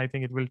vehicle, and I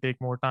think it will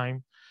take more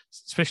time,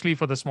 especially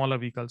for the smaller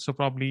vehicles. So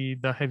probably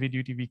the heavy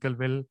duty vehicle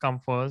will come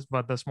first,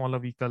 but the smaller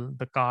vehicle,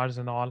 the cars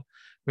and all,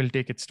 will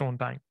take its own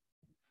time.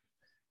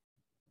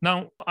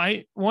 Now,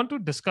 I want to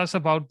discuss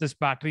about this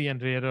battery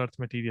and rare earth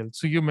material.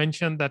 So you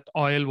mentioned that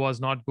oil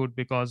was not good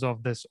because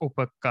of this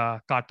OPEC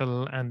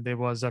cartel and there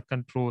was a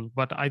control.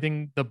 But I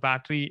think the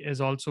battery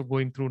is also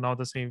going through now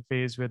the same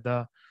phase with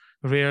the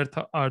rare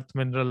earth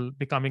mineral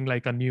becoming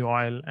like a new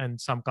oil, and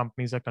some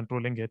companies are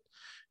controlling it.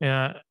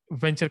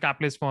 Venture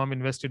capitalist firm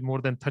invested more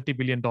than $30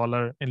 billion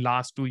in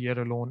last 2 years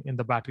alone in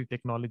the battery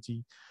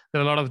technology. There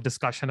are a lot of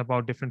discussion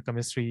about different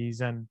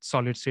chemistries and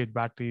solid state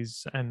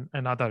batteries and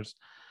others.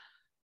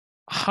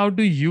 How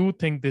do you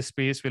think this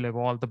space will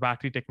evolve, the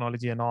battery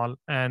technology and all?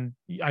 And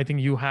I think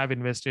you have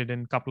invested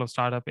in a couple of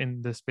startups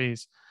in this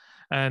space.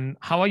 And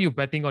how are you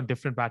betting on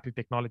different battery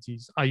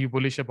technologies? Are you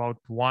bullish about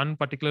one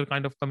particular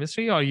kind of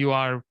chemistry, or you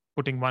are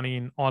putting money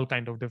in all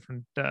kind of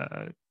different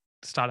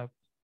startup?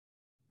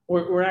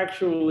 We're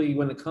actually,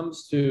 when it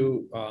comes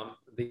to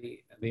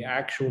the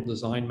actual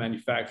design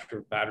manufacture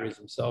of batteries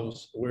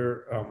themselves,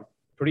 we're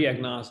pretty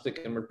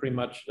agnostic, and we're pretty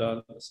much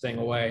staying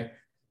away.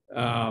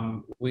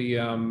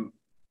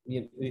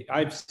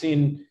 I've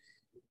seen,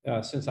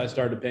 since I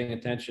started paying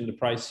attention, the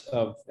price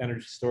of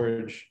energy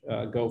storage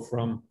go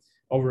from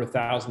over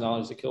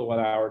 $1,000 a kilowatt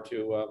hour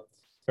to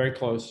very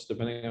close,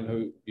 depending on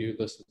who you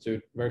listen to,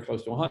 very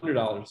close to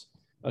 $100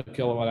 a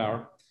kilowatt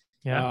hour.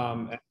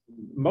 Yeah.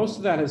 Most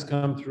of that has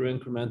come through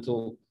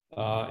incremental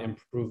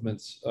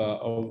improvements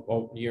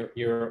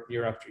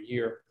year after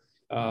year,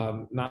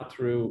 not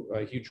through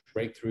huge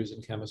breakthroughs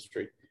in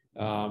chemistry.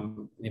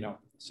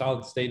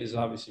 Solid state is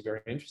obviously very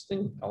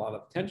interesting, a lot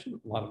of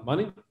attention, a lot of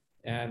money,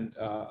 and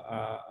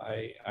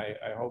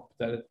I hope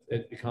that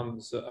it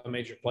becomes a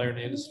major player in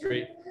the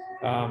industry.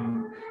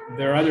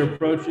 There are other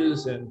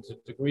approaches, and to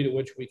the degree to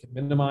which we can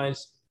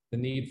minimize the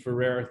need for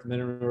rare earth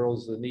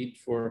minerals, the need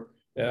for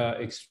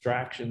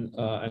extraction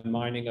and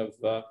mining of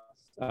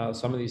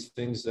some of these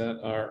things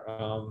that are,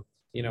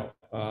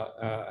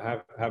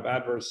 have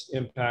adverse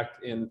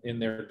impact in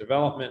their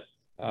development,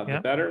 the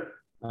better.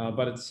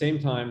 But at the same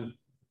time,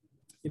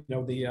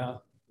 the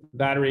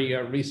battery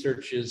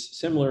research is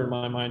similar in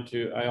my mind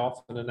to, I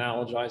often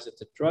analogize it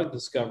to drug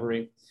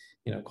discovery.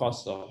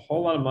 Costs a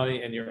whole lot of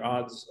money, and your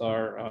odds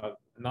are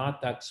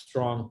not that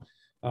strong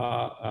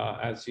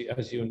as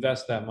you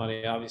invest that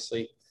money.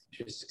 Obviously, if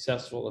you're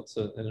successful, it's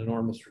an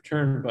enormous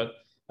return, but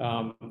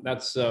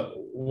that's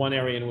one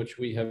area in which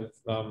we have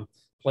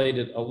played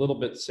it a little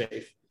bit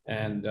safe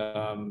and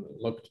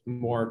looked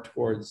more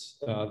towards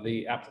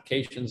the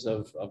applications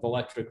of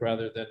electric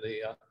rather than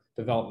the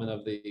development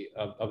of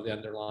the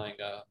underlying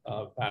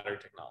battery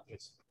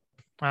technologies.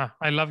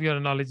 I love your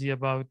analogy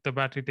about the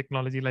battery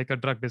technology like a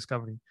drug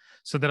discovery.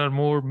 So there are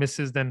more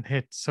misses than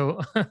hits. So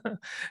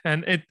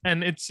and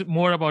it's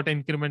more about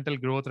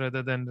incremental growth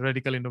rather than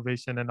radical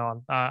innovation and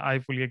all. I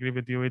fully agree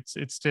with you. It's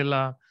still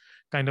a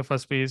kind of a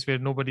space where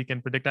nobody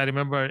can predict. I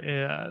remember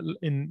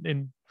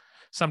in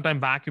some time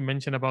back you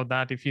mentioned about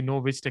that. If you know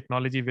which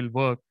technology will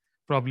work,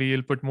 probably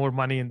you'll put more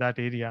money in that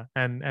area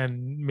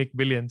and make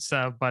billions.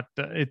 But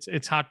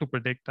it's hard to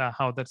predict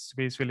how that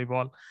space will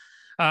evolve.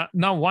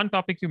 Now, one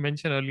topic you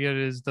mentioned earlier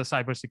is the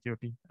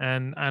cybersecurity,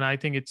 and I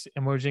think it's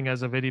emerging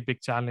as a very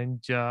big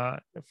challenge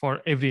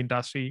for every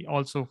industry,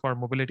 also for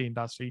mobility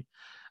industry.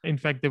 In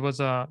fact, there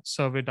was a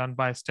survey done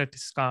by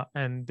Statista,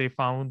 and they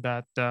found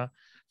that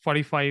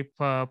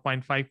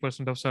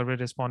 45.5% of survey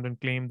respondents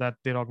claim that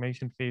their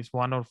organization faced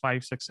 1 or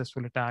 5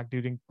 successful attacks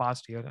during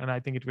past year, and I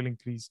think it will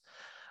increase.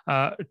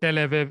 Tel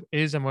Aviv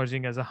is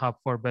emerging as a hub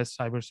for best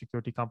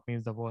cybersecurity companies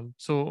in the world.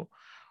 So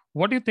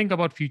what do you think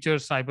about future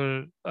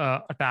cyber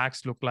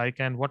attacks look like?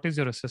 And what is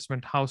your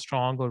assessment? How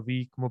strong or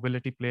weak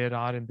mobility players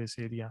are in this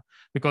area?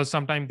 Because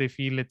sometimes they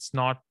feel it's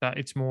not,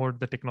 it's more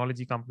the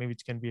technology company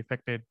which can be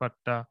affected. But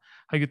how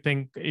you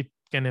think it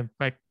can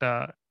impact,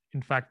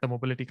 in fact, the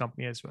mobility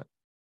company as well?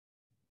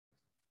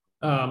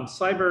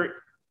 Cyber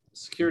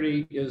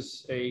security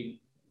is a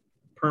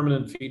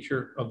permanent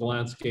feature of the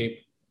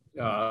landscape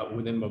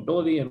within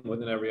mobility and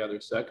within every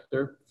other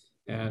sector.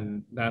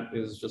 And that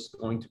is just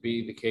going to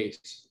be the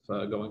case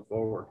going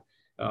forward.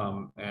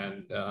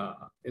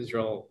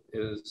 Israel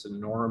is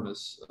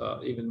enormous,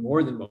 even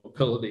more than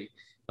mobility,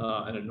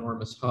 an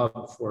enormous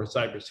hub for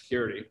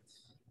cybersecurity,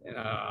 and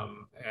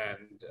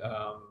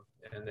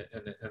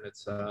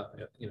it's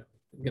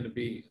going to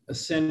be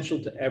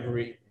essential to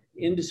every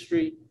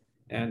industry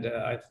and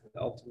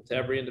ultimately to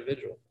every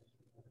individual.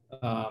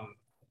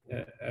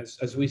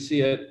 As we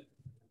see it.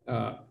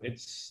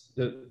 There's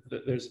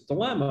a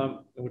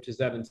dilemma, which is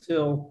that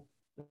until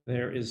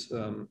there is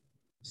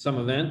some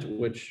event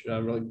which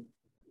really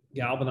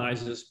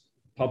galvanizes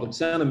public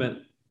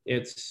sentiment,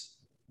 it's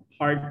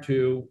hard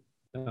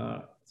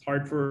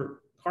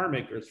for car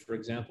makers, for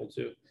example,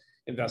 to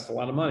invest a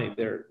lot of money.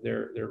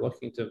 They're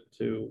looking to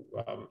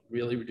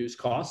really reduce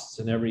costs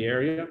in every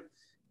area,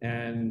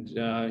 and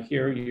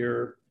here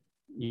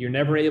you're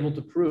never able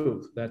to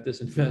prove that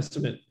this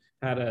investment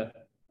had a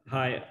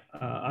high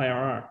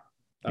IRR.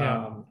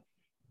 Yeah.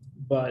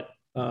 But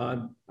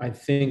I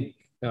think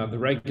the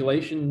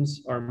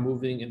regulations are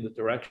moving in the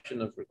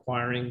direction of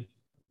requiring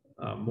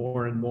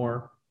more and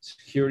more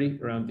security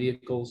around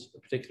vehicles,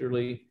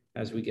 particularly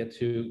as we get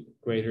to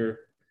greater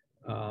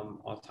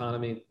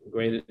autonomy,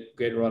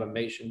 greater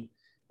automation.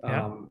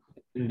 Yeah.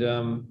 And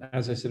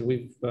as I said,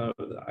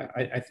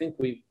 I think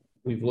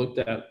we've looked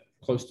at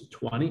close to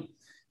 20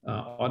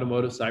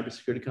 automotive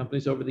cybersecurity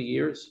companies over the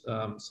years.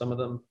 Some of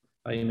them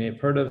you may have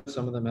heard of.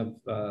 Some of them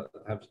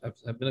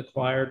have been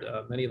acquired.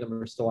 Many of them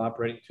are still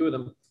operating. Two of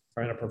them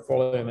are in a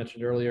portfolio I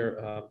mentioned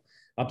earlier.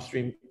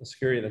 Upstream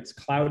security that's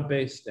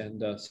cloud-based,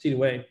 and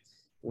C2A,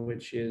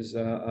 which is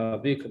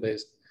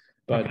vehicle-based.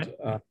 But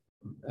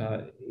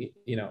I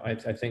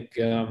think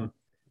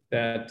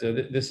that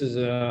this is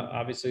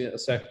obviously a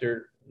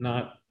sector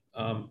not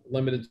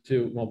limited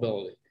to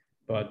mobility,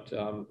 but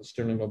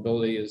certainly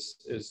mobility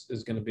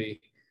is going to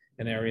be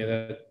an area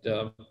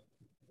that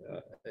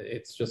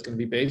it's just going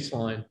to be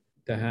baseline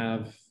to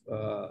have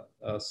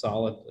a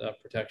solid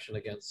protection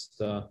against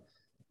the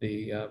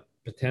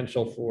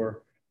potential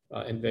for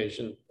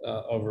invasion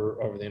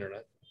over the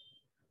internet.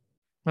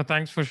 Well,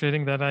 thanks for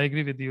sharing that. I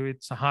agree with you.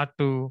 It's hard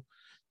to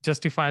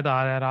justify the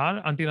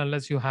IRR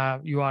unless you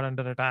are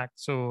under attack.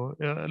 So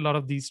a lot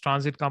of these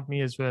transit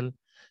companies as well,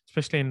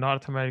 especially in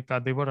North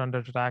America, they were under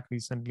attack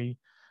recently.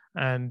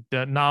 And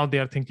now they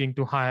are thinking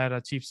to hire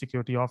a chief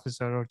security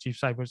officer or chief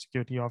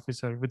cybersecurity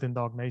officer within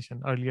the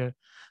organization. Earlier,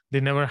 they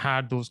never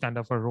had those kind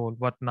of a role.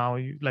 But now,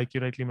 like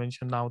you rightly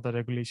mentioned, now the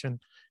regulation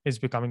is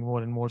becoming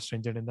more and more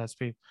stringent in that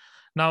space.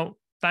 Now,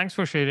 thanks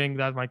for sharing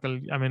that,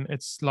 Michael. I mean,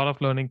 it's a lot of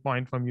learning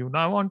point from you.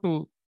 Now I want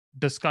to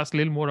discuss a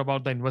little more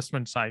about the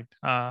investment side.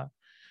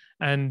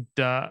 And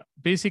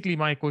basically,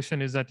 my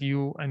question is that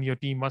you and your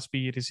team must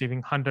be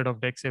receiving hundreds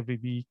of decks every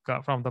week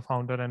from the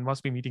founder, and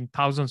must be meeting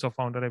thousands of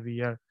founders every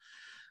year.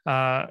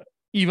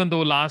 Even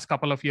though last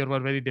couple of years were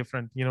very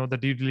different, the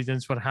due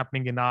diligence were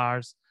happening in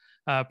hours,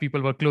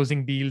 people were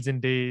closing deals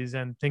in days,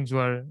 and things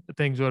were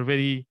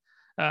very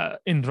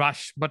in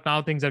rush. But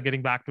now things are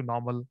getting back to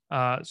normal.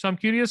 So I'm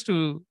curious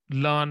to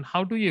learn,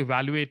 how do you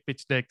evaluate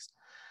pitch decks,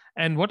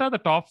 and what are the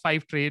top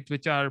 5 traits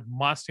which are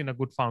must in a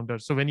good founder?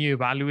 So when you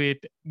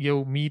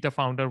meet a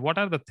founder, what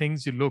are the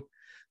things you look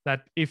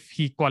that if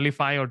he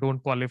qualify or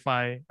don't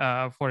qualify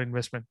for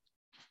investment?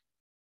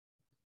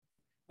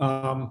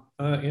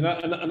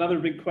 Another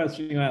big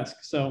question you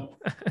ask. So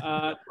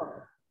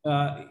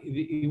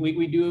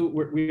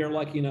we are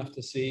lucky enough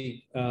to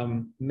see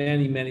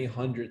many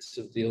hundreds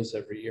of deals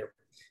every year,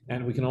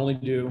 and we can only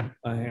do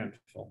a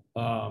handful.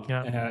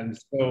 And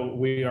so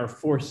we are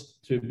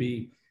forced to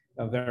be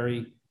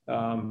very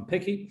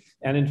picky.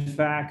 And in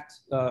fact,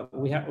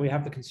 we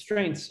have the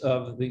constraints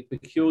of the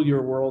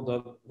peculiar world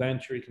of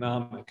venture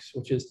economics,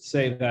 which is to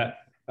say that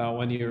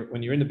when you're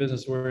in the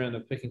business we're in,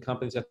 of picking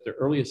companies at their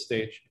earliest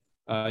stage,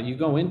 you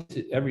go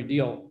into every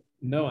deal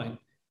knowing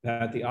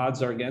that the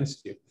odds are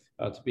against you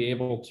to be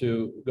able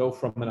to go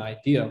from an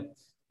idea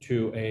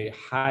to a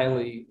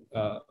highly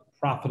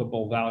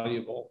profitable,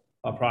 valuable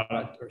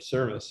product or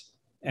service.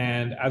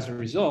 And as a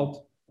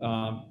result,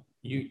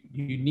 you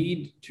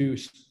need to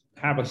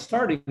have a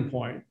starting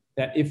point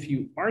that if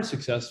you are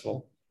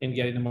successful in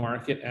getting to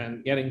market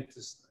and getting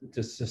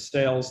to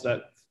sales,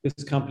 that this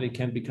company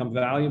can become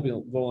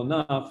valuable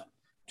enough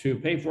to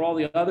pay for all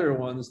the other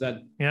ones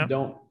that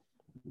don't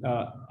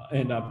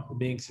end up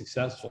being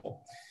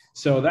successful.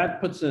 So that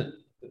puts a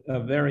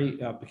very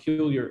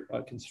peculiar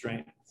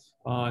constraint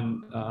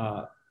on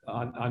that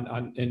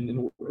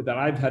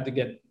I've had to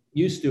get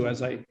used to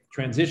as I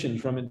transitioned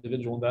from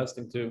individual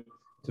investing to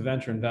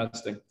venture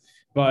investing.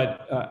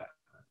 But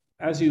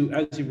as you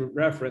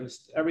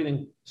referenced,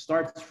 everything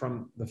starts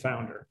from the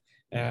founder,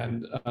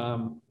 and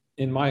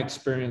in my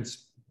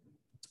experience,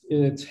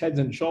 it's heads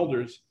and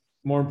shoulders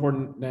more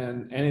important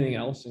than anything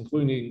else,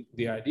 including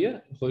the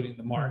idea, including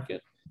the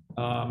market,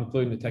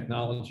 including the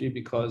technology,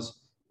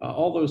 because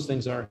all those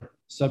things are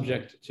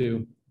subject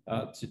to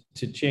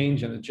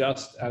change and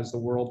adjust as the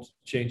world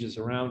changes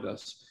around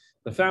us.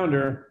 The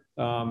founder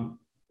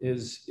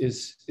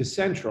is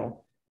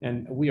central,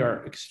 and we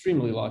are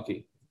extremely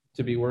lucky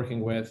to be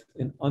working with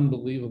an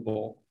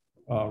unbelievable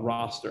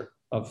roster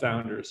of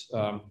founders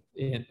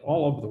in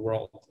all over the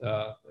world.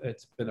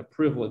 It's been a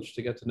privilege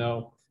to get to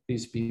know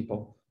these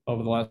people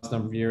over the last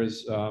number of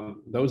years,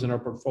 those in our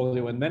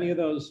portfolio, and many of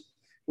those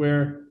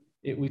where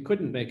we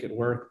couldn't make it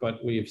work,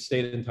 but we've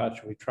stayed in touch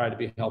and we've tried to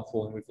be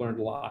helpful, and we've learned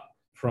a lot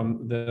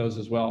from those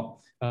as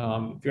well.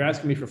 If you're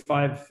asking me for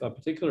 5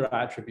 particular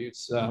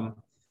attributes,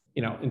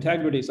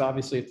 integrity is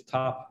obviously at the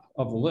top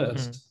of the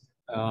list.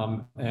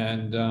 For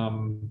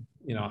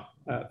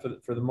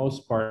the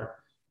most part,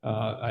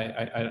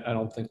 I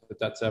don't think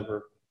that's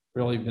ever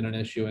really been an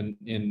issue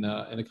in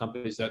the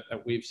companies that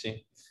we've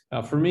seen.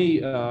 For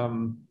me,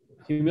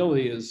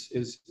 humility is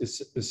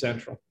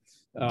central.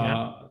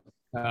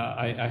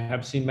 I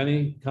have seen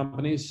many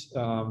companies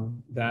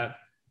that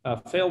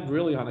failed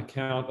really on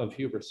account of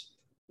hubris.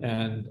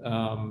 And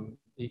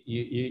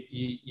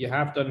you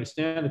have to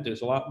understand that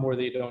there's a lot more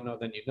that you don't know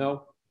than you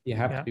know. You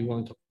have to be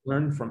willing to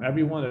learn from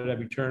everyone at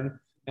every turn.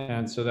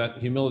 And so that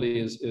humility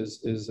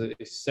is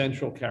a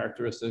central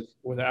characteristic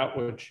without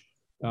which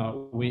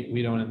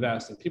we don't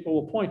invest. And people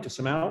will point to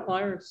some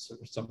outliers,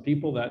 some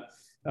people that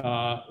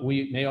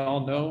we may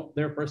all know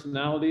their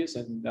personalities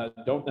and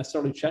don't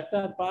necessarily check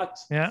that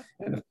box. Yeah.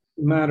 And the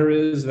matter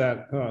is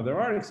that there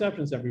are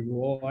exceptions to every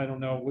rule. I don't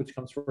know which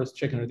comes first,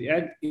 chicken or the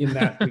egg in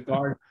that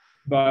regard,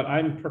 but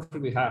I'm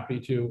perfectly happy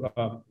to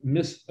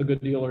miss a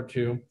good deal or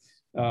two,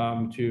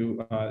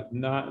 to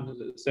not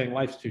saying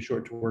life's too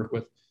short to work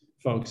with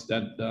folks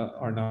that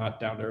are not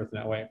down to earth in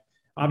that way.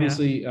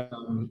 Obviously,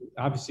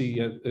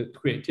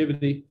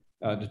 creativity,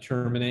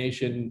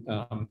 determination,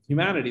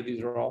 humanity.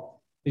 These are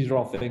all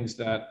things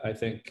that I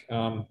think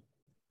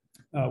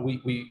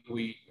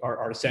we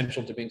are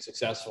essential to being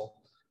successful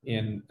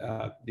in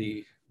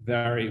the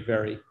very,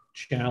 very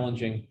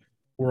challenging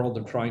world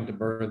of trying to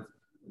birth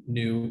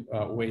new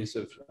ways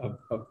of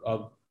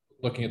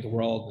looking at the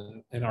world,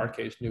 and in our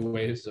case, new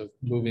ways of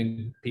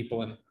moving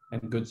people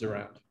and goods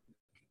around.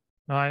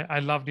 No, I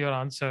loved your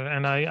answer,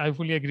 and I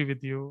fully agree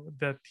with you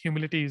that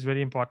humility is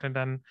very important,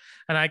 and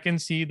I can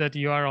see that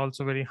you are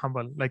also very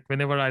humble. Like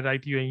whenever I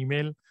write you an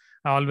email,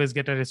 I always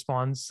get a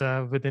response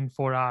within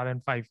 4 hours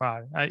and 5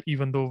 hours,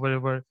 even though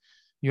wherever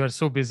you are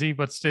so busy,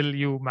 but still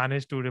you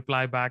manage to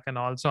reply back. And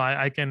also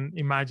I can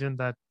imagine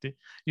that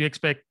you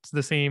expect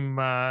the same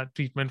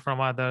treatment from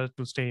others,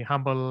 to stay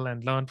humble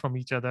and learn from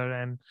each other,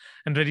 and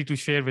ready to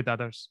share with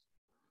others.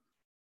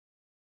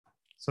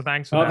 So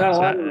thanks for that.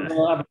 I've had a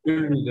lot of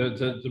opportunity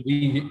to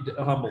be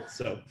humble.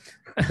 So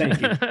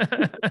thank you.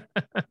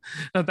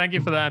 No, thank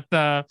you for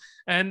that.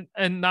 And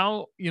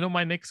now,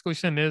 my next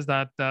question is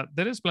that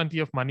there is plenty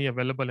of money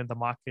available in the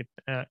market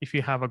if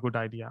you have a good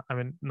idea. I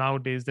mean,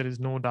 nowadays there is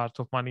no dearth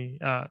of money.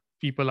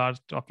 People are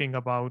talking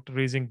about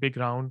raising big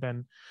round,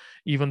 and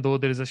even though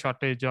there is a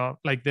shortage of,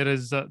 like, there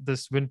is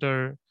this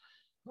winter.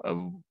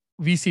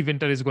 VC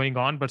winter is going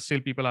on, but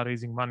still people are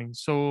raising money.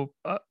 So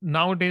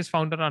nowadays,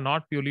 founders are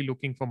not purely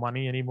looking for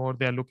money anymore.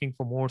 They are looking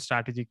for more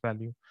strategic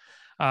value.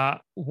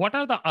 What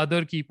are the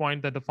other key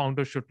points that the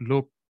founder should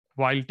look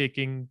while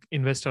taking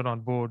investor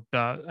on board?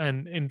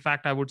 And in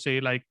fact, I would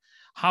say, like,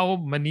 how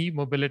money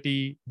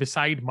mobility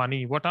beside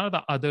money, what are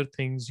the other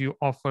things you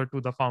offer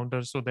to the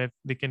founders so that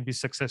they can be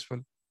successful?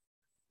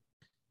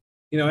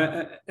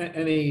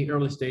 Any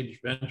early stage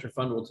venture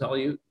fund will tell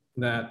you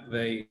that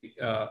they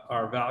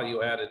are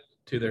value added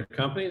to their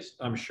companies.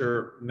 I'm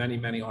sure many,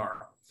 many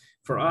are.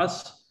 For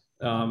us,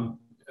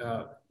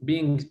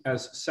 being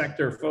as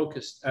sector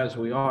focused as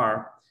we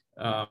are,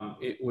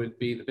 it would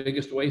be the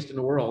biggest waste in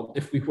the world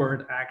if we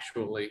weren't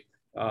actually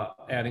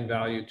adding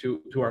value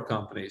to our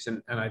companies.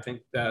 And I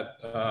think that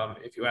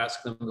if you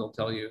ask them, they'll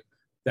tell you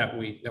that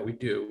we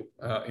do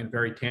in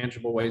very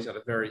tangible ways at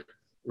a very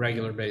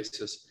regular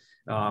basis.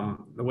 The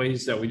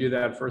ways that we do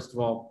that, first of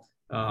all,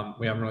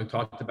 we haven't really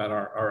talked about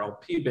our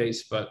LP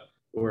base, but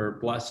we're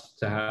blessed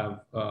to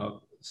have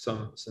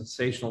some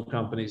sensational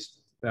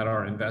companies that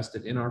are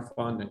invested in our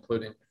fund,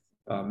 including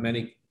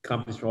many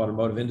companies from the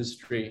automotive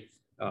industry,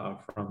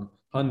 from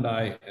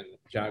Hyundai and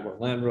Jaguar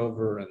Land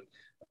Rover and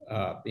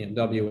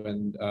BMW,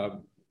 and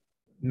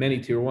many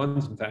tier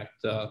ones, in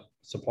fact,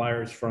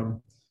 suppliers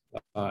from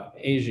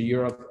Asia,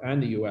 Europe,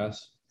 and the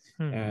US.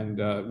 And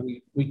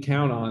we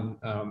count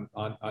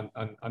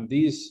on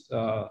these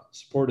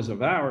supporters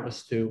of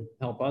ours to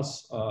help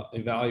us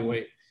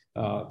evaluate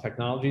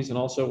technologies, and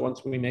also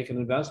once we make an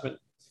investment,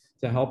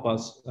 to help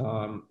us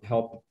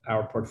help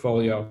our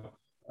portfolio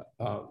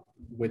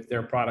with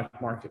their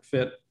product market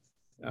fit,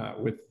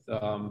 with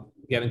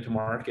getting to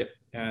market,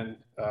 and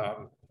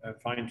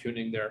fine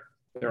tuning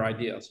their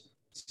ideas.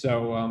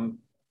 So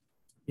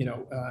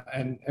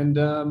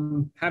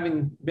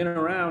having been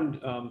around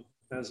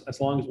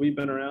as long as we've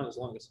been around, as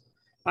long as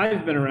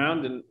I've been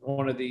around, and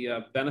one of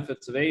the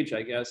benefits of age,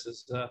 I guess,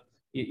 is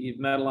you've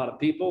met a lot of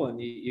people, and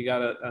you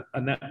got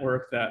a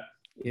network that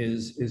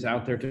is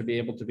out there to be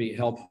able to be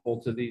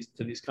helpful to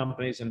these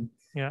companies. And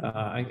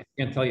I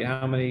can't tell you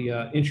how many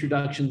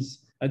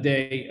introductions a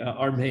day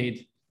are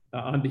made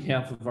on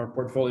behalf of our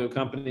portfolio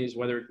companies,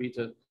 whether it be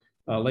to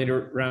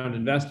later round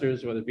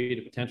investors, whether it be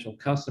to potential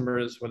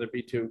customers, whether it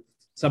be to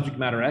subject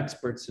matter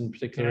experts in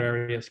particular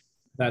areas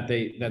that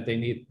they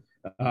need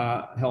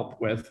help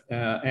with.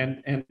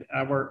 And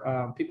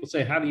our people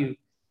say, how do you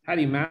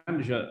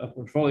manage a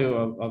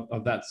portfolio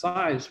of that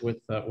size with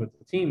the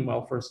team?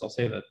 Well, first I'll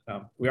say that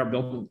we are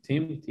building the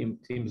team. The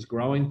team is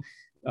growing.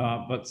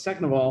 But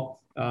second of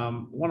all,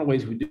 one of the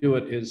ways we do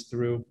it is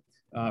through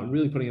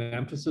really putting an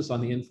emphasis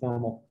on the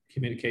informal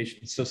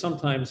communication. So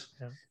sometimes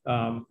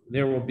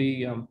there will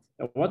be a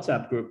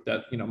WhatsApp group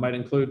that might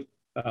include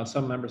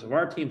some members of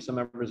our team, some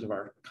members of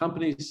our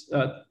companies,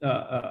 of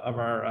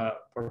our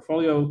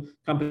portfolio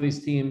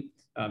companies team,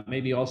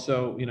 maybe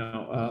also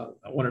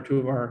one or two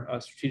of our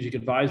strategic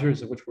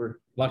advisors, of which we're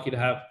lucky to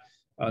have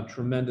a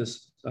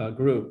tremendous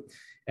group.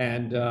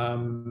 And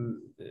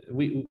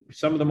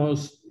some of the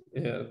most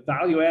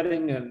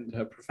value-adding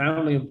and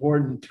profoundly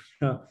important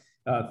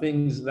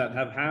things that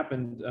have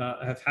happened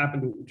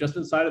just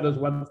inside of those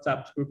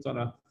WhatsApp groups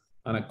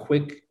on a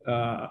quick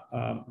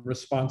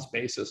response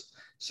basis.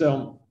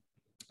 So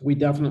we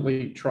definitely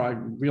tried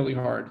really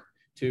hard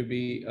to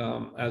be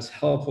as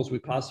helpful as we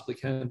possibly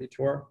can be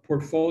to our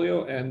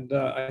portfolio, and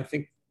I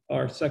think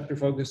our sector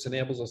focus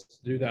enables us to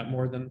do that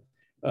more than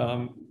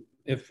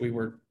if we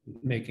were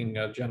making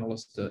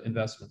generalist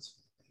investments.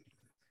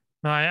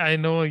 Now, I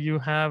know you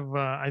have,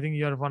 I think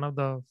you are one of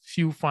the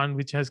few fund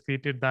which has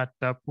created that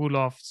pool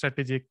of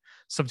strategic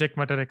subject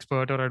matter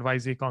expert or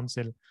advisory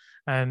council.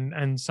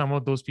 And some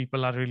of those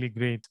people are really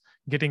great.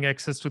 Getting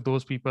access to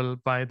those people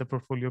by the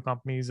portfolio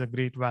company is a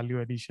great value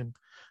addition.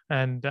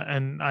 And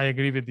I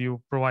agree with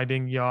you,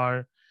 providing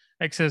your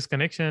access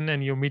connection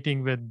and you're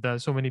meeting with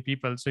so many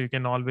people. So you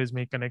can always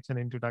make connection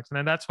introduction.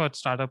 And that's what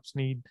startups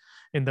need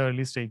in the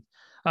early stage.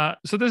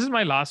 So this is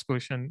my last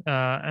question,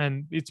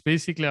 and it's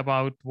basically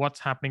about what's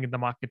happening in the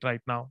market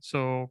right now.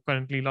 So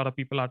currently, a lot of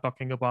people are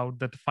talking about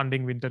that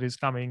funding winter is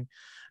coming,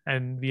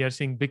 and we are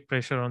seeing big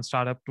pressure on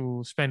startup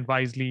to spend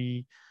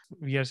wisely.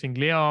 We are seeing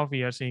layoff,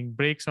 we are seeing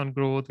breaks on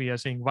growth, we are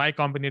seeing Y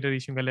Combinator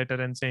issuing a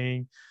letter and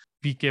saying,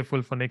 be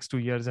careful for next 2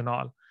 years and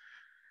all.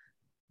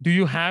 Do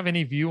you have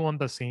any view on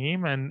the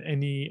same and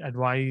any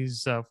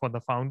advice for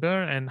the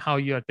founder and how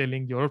you are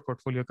telling your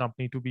portfolio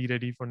company to be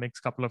ready for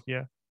next couple of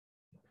years?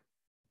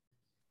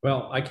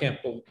 Well, I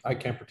can't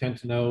pretend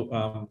to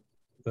know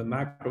the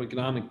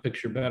macroeconomic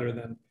picture better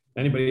than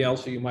anybody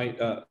else who you might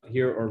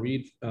hear or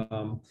read.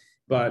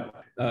 But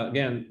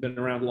again, been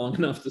around long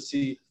enough to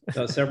see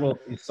several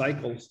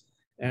cycles.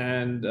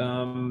 And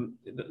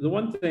the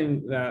one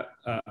thing that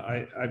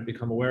I've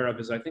become aware of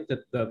is I think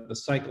that the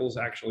cycles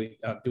actually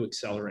do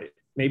accelerate.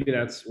 Maybe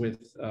that's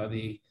with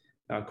the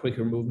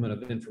quicker movement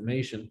of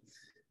information,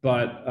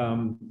 but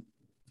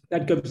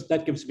that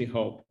gives me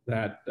hope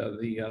that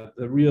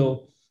the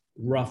real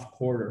rough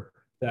quarter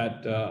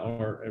that,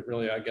 or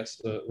really, I guess,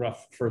 the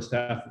rough first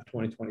half of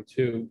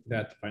 2022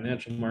 that the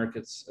financial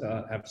markets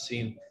have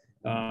seen,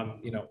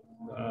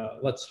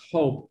 let's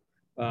hope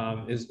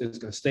is going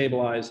to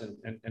stabilize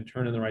and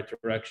turn in the right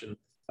direction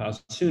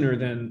sooner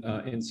than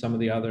in some of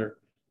the other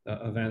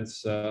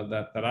events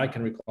that I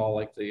can recall,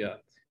 like the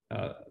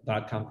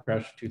dot-com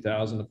crash of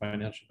 2000, the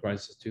financial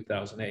crisis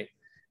 2008.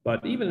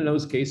 But even in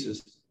those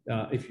cases,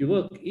 if you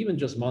look, even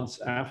just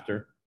months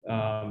after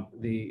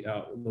the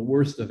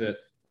worst of it,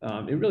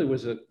 it really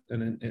was a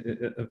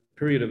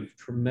period of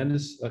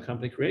tremendous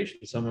company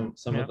creation. Some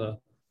of the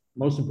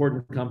most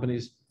important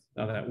companies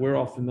that we're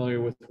all familiar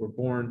with were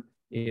born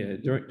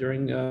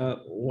during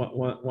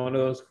one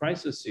of those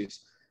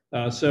crises.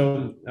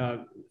 So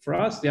for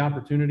us, the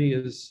opportunity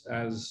is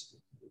as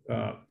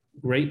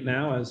great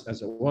now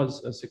as it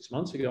was 6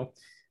 months ago.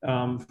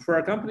 For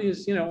our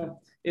companies,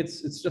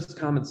 it's just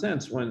common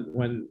sense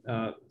when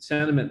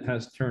sentiment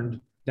has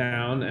turned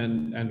down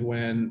and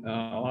when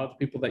a lot of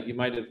people that you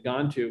might have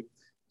gone to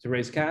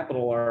raise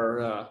capital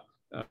are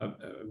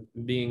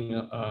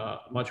being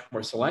much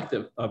more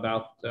selective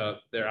about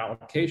their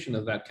allocation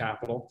of that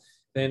capital,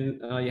 then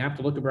you have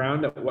to look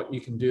around at what you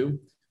can do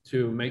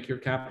to make your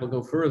capital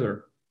go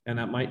further. And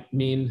that might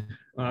mean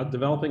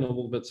developing a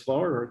little bit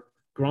slower or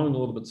growing a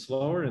little bit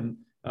slower. And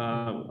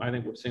I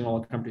think we're seeing all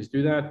the companies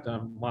do that.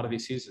 A lot of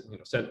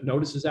VCs sent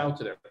notices out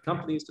to their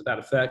companies to that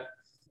effect.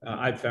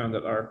 I've found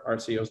that our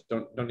CEOs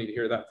don't need to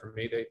hear that from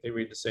me. They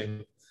read the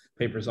same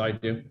papers I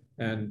do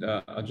and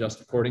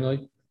adjust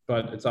accordingly.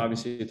 But it's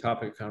obviously a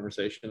topic of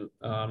conversation.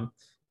 I'm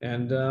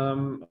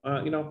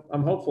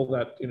hopeful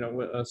that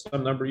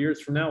some number of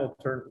years from now we'll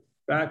turn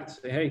back and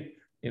say, hey,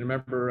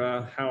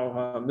 remember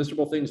how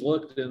miserable things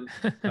looked in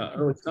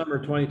early summer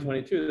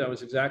 2022? That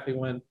was exactly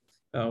when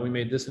we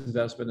made this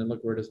investment, and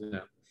look where it is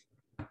now.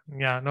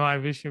 Yeah, no, I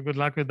wish you good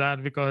luck with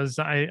that, because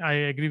I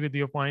agree with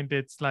your point.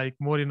 It's like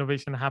more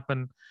innovation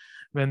happen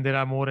when there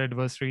are more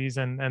adversaries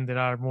and there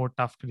are more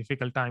tough,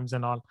 difficult times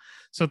and all.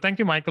 So thank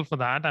you, Michael, for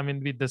that. I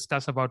mean, we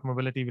discuss about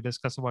mobility, we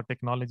discuss about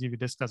technology, we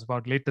discuss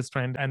about latest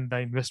trend and the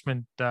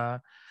investment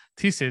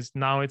thesis.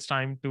 Now it's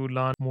time to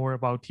learn more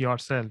about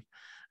yourself.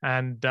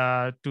 And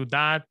to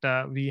that,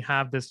 we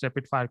have this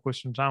rapid fire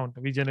question round.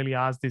 We generally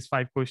ask these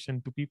 5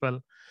 questions to people,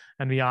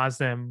 and we ask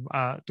them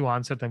to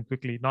answer them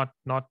quickly, not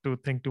to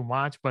think too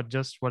much, but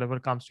just whatever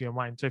comes to your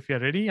mind. So if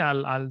you're ready,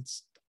 I'll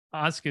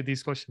ask you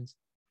these questions.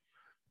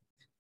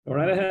 All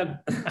right ahead.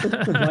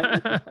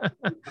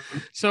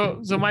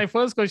 So my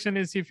first question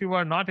is, if you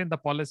were not in the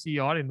policy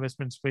or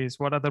investment space,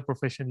 what other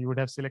profession you would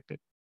have selected?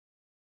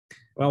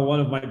 Well, one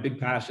of my big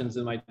passions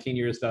in my teen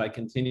years that I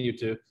continue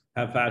to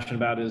have passion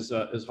about is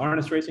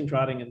harness racing,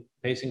 trotting, and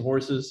pacing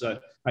horses.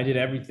 I did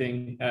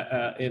everything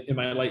in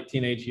my late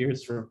teenage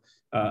years, from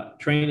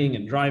training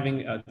and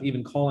driving,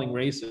 even calling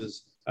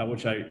races,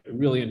 which I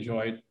really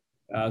enjoyed.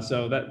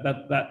 So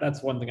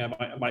that's one thing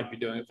I might be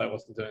doing if I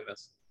wasn't doing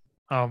this.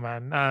 Oh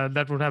man,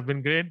 that would have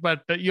been great,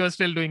 but you are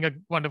still doing a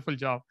wonderful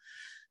job.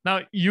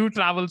 Now, you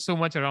travel so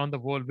much around the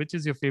world. Which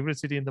is your favorite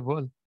city in the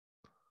world?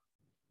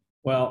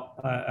 Well,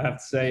 I have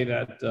to say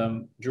that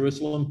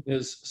Jerusalem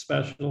is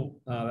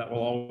special. That will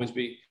always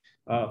be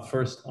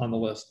first on the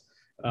list.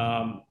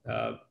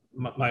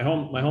 My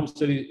home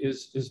city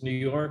is New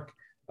York,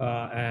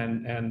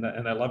 and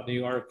I love New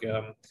York.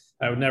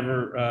 I would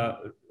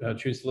never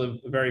choose to live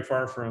very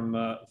far from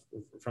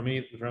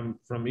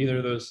either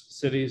of those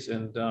cities,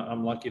 and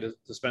I'm lucky to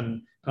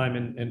spend time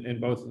in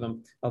both of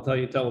them. I'll tell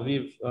you, Tel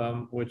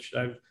Aviv, which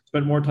I've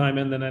spent more time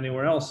in than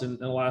anywhere else in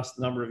the last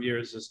number of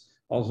years, is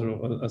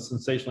also a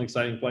sensationally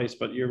exciting place.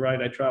 But you're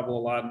right, I travel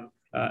a lot, and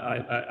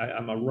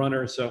I'm a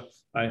runner, so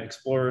I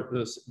explore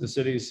the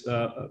cities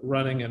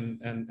running,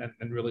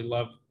 and really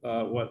love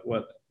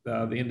what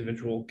the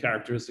individual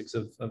characteristics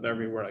of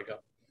everywhere I go.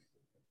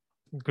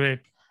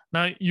 Great.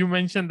 Now, you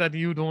mentioned that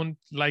you don't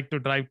like to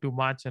drive too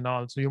much and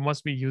all, so you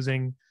must be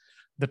using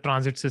the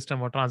transit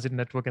system or transit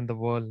network in the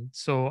world.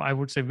 So I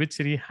would say, which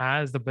city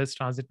has the best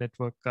transit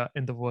network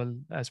in the world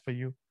as per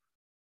you?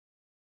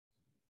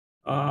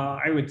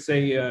 I would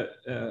say, and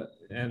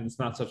it's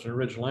not such an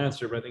original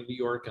answer, but I think New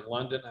York and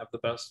London have the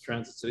best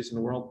transit cities in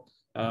the world.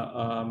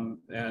 And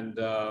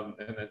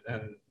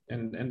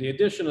the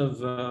addition of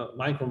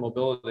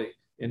micromobility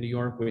in New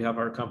York, we have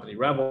our company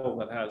Revel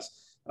that has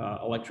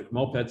electric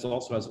mopeds,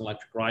 also has an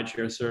electric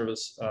rideshare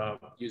service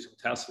using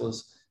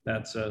Teslas.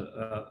 That's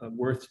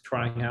worth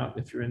trying out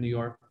if you're in New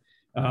York.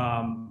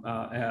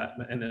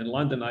 And in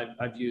London,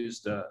 I've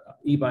used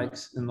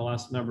e-bikes in the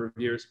last number of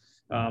years,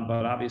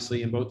 but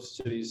obviously in both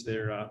cities,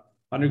 their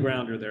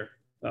underground or their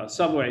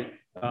subway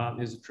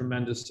is a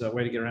tremendous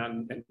way to get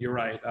around. And you're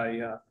right,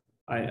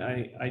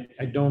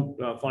 I don't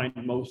find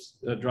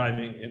most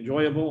driving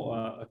enjoyable.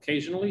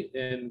 Occasionally,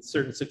 in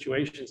certain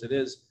situations, it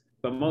is,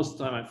 but most of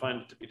the time, I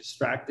find it to be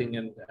distracting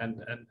and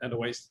a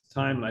waste of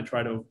time. And I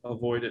try to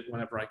avoid it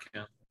whenever I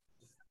can.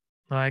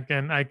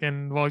 I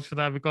can vouch for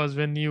that, because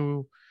when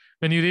you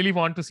really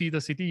want to see the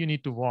city, you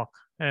need to walk,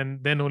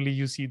 and then only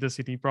you see the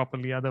city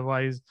properly.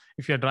 Otherwise,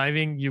 if you're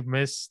driving, you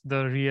miss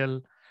the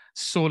real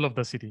soul of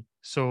the city.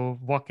 So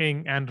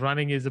walking and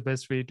running is the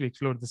best way to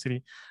explore the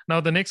city. Now,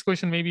 the next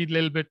question may be a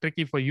little bit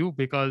tricky for you,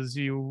 because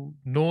you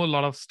know a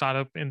lot of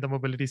startup in the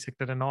mobility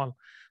sector and all.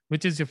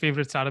 Which is your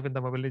favorite startup in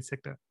the mobility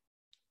sector?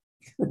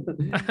 You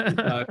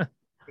can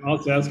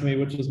also ask me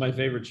which is my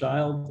favorite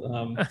child.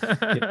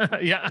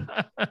 Yeah.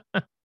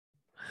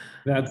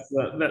 That's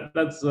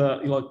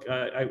look,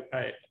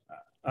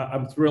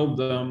 I'm thrilled.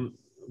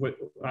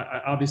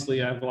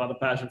 Obviously, I have a lot of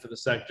passion for the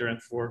sector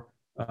and for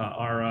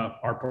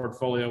our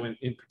portfolio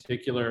in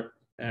particular,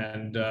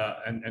 and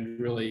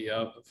really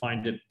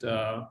find it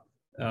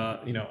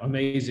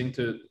amazing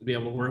to be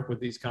able to work with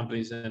these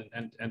companies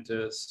and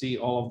to see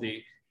all of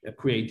the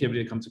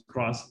creativity that comes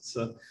across. It's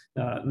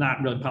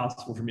not really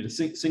possible for me to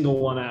single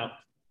one out.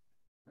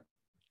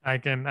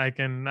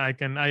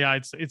 Yeah,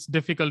 it's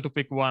difficult to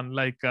pick one.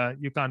 Like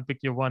you can't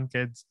pick your one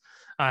kids.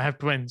 I have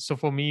twins, so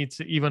for me,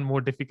 it's even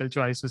more difficult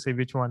choice to say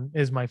which one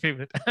is my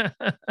favorite.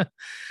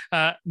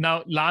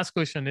 Now, last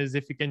question is: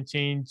 if you can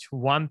change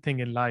one thing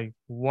in life,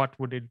 what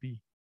would it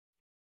be?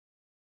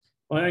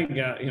 Well, I think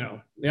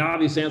the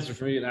obvious answer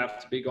for me would have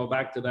to be go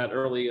back to that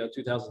early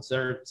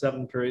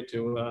 2007 period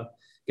to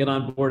get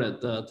on board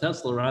at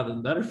Tesla rather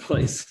than Better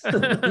Place.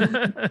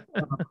 At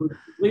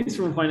least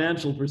from a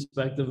financial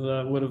perspective,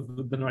 would have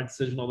been the right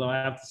decision. Although I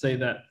have to say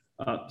that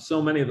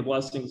so many of the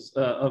blessings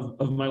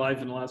of my life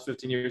in the last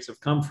 15 years have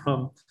come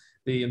from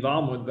the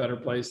involvement with Better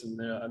Place, and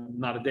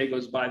not a day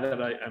goes by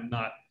that I'm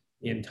not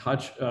in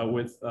touch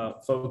with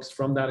folks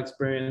from that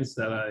experience,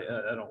 that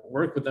I don't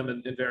work with them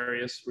in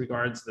various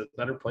regards. That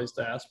Better Place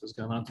to Ask has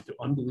gone on to do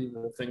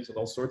unbelievable things with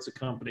all sorts of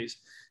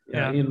companies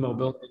in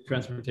mobility and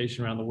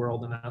transportation around the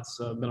world, and that's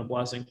been a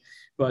blessing.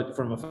 But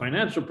from a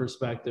financial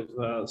perspective,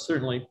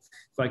 certainly,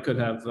 if I could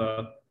have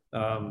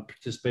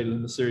participated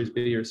in the Series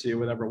B or C or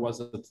whatever it was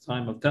at the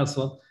time of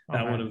Tesla,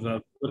 that would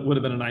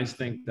have been a nice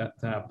thing to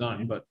have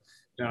done. But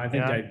I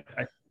think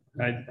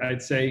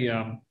I'd say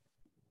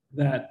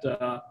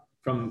that.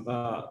 From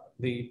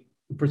the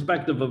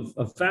perspective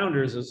of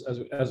founders,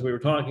 as we were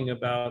talking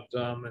about,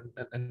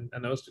 and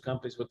those two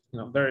companies with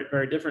very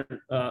very different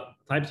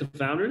types of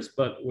founders,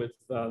 but with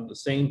the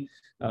same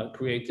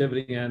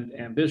creativity and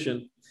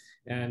ambition,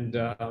 and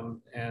the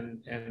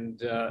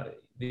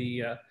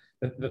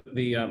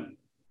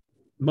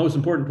most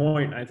important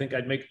point I think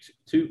I'd make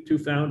two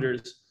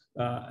founders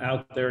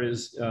out there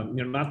is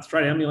not to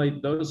try to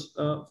emulate those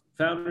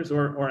founders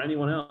or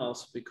anyone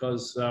else,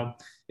 because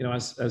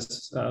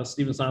as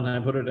Stephen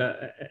Sondheim put it,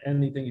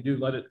 anything you do,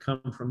 let it come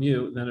from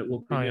you, then it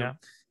will be you.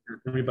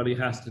 Everybody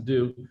has to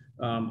do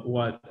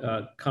what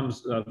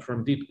comes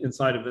from deep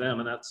inside of them,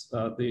 and that's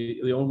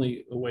the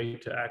only way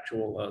to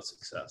actual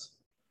success.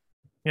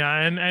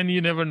 Yeah, and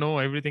you never know,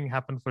 everything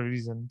happened for a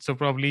reason. So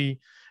probably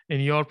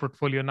in your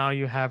portfolio now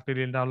you have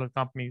 $1 trillion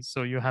companies,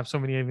 so you have so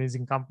many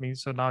amazing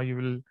companies, so now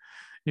you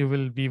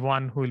will be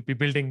one who will be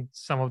building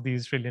some of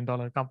these $1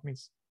 trillion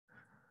companies.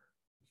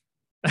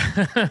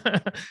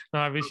 No,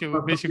 I wish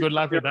you good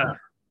luck with that.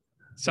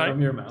 Sorry?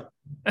 From your mouth.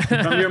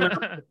 From your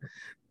mouth.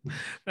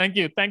 Thank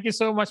you. Thank you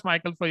so much,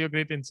 Michael, for your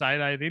great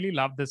insight. I really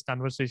love this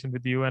conversation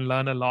with you and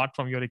learn a lot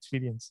from your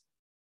experience.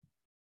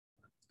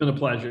 It's been a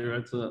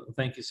pleasure.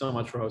 Thank you so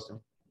much for hosting.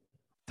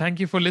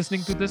 Thank you for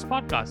listening to this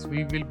podcast.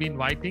 We will be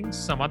inviting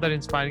some other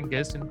inspiring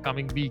guests in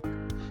coming week.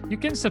 You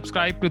can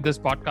subscribe to this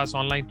podcast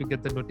online to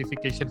get the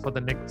notification for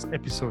the next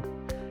episode.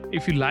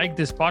 If you like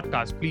this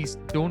podcast, please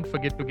don't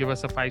forget to give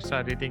us a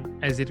 5-star rating,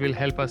 as it will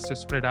help us to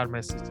spread our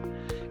message.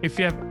 If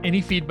you have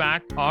any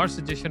feedback or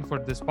suggestion for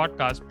this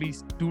podcast,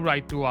 please do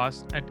write to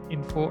us at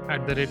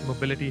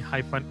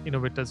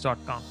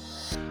info@mobility-innovators.com.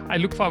 I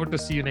look forward to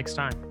see you next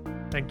time.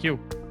 Thank you.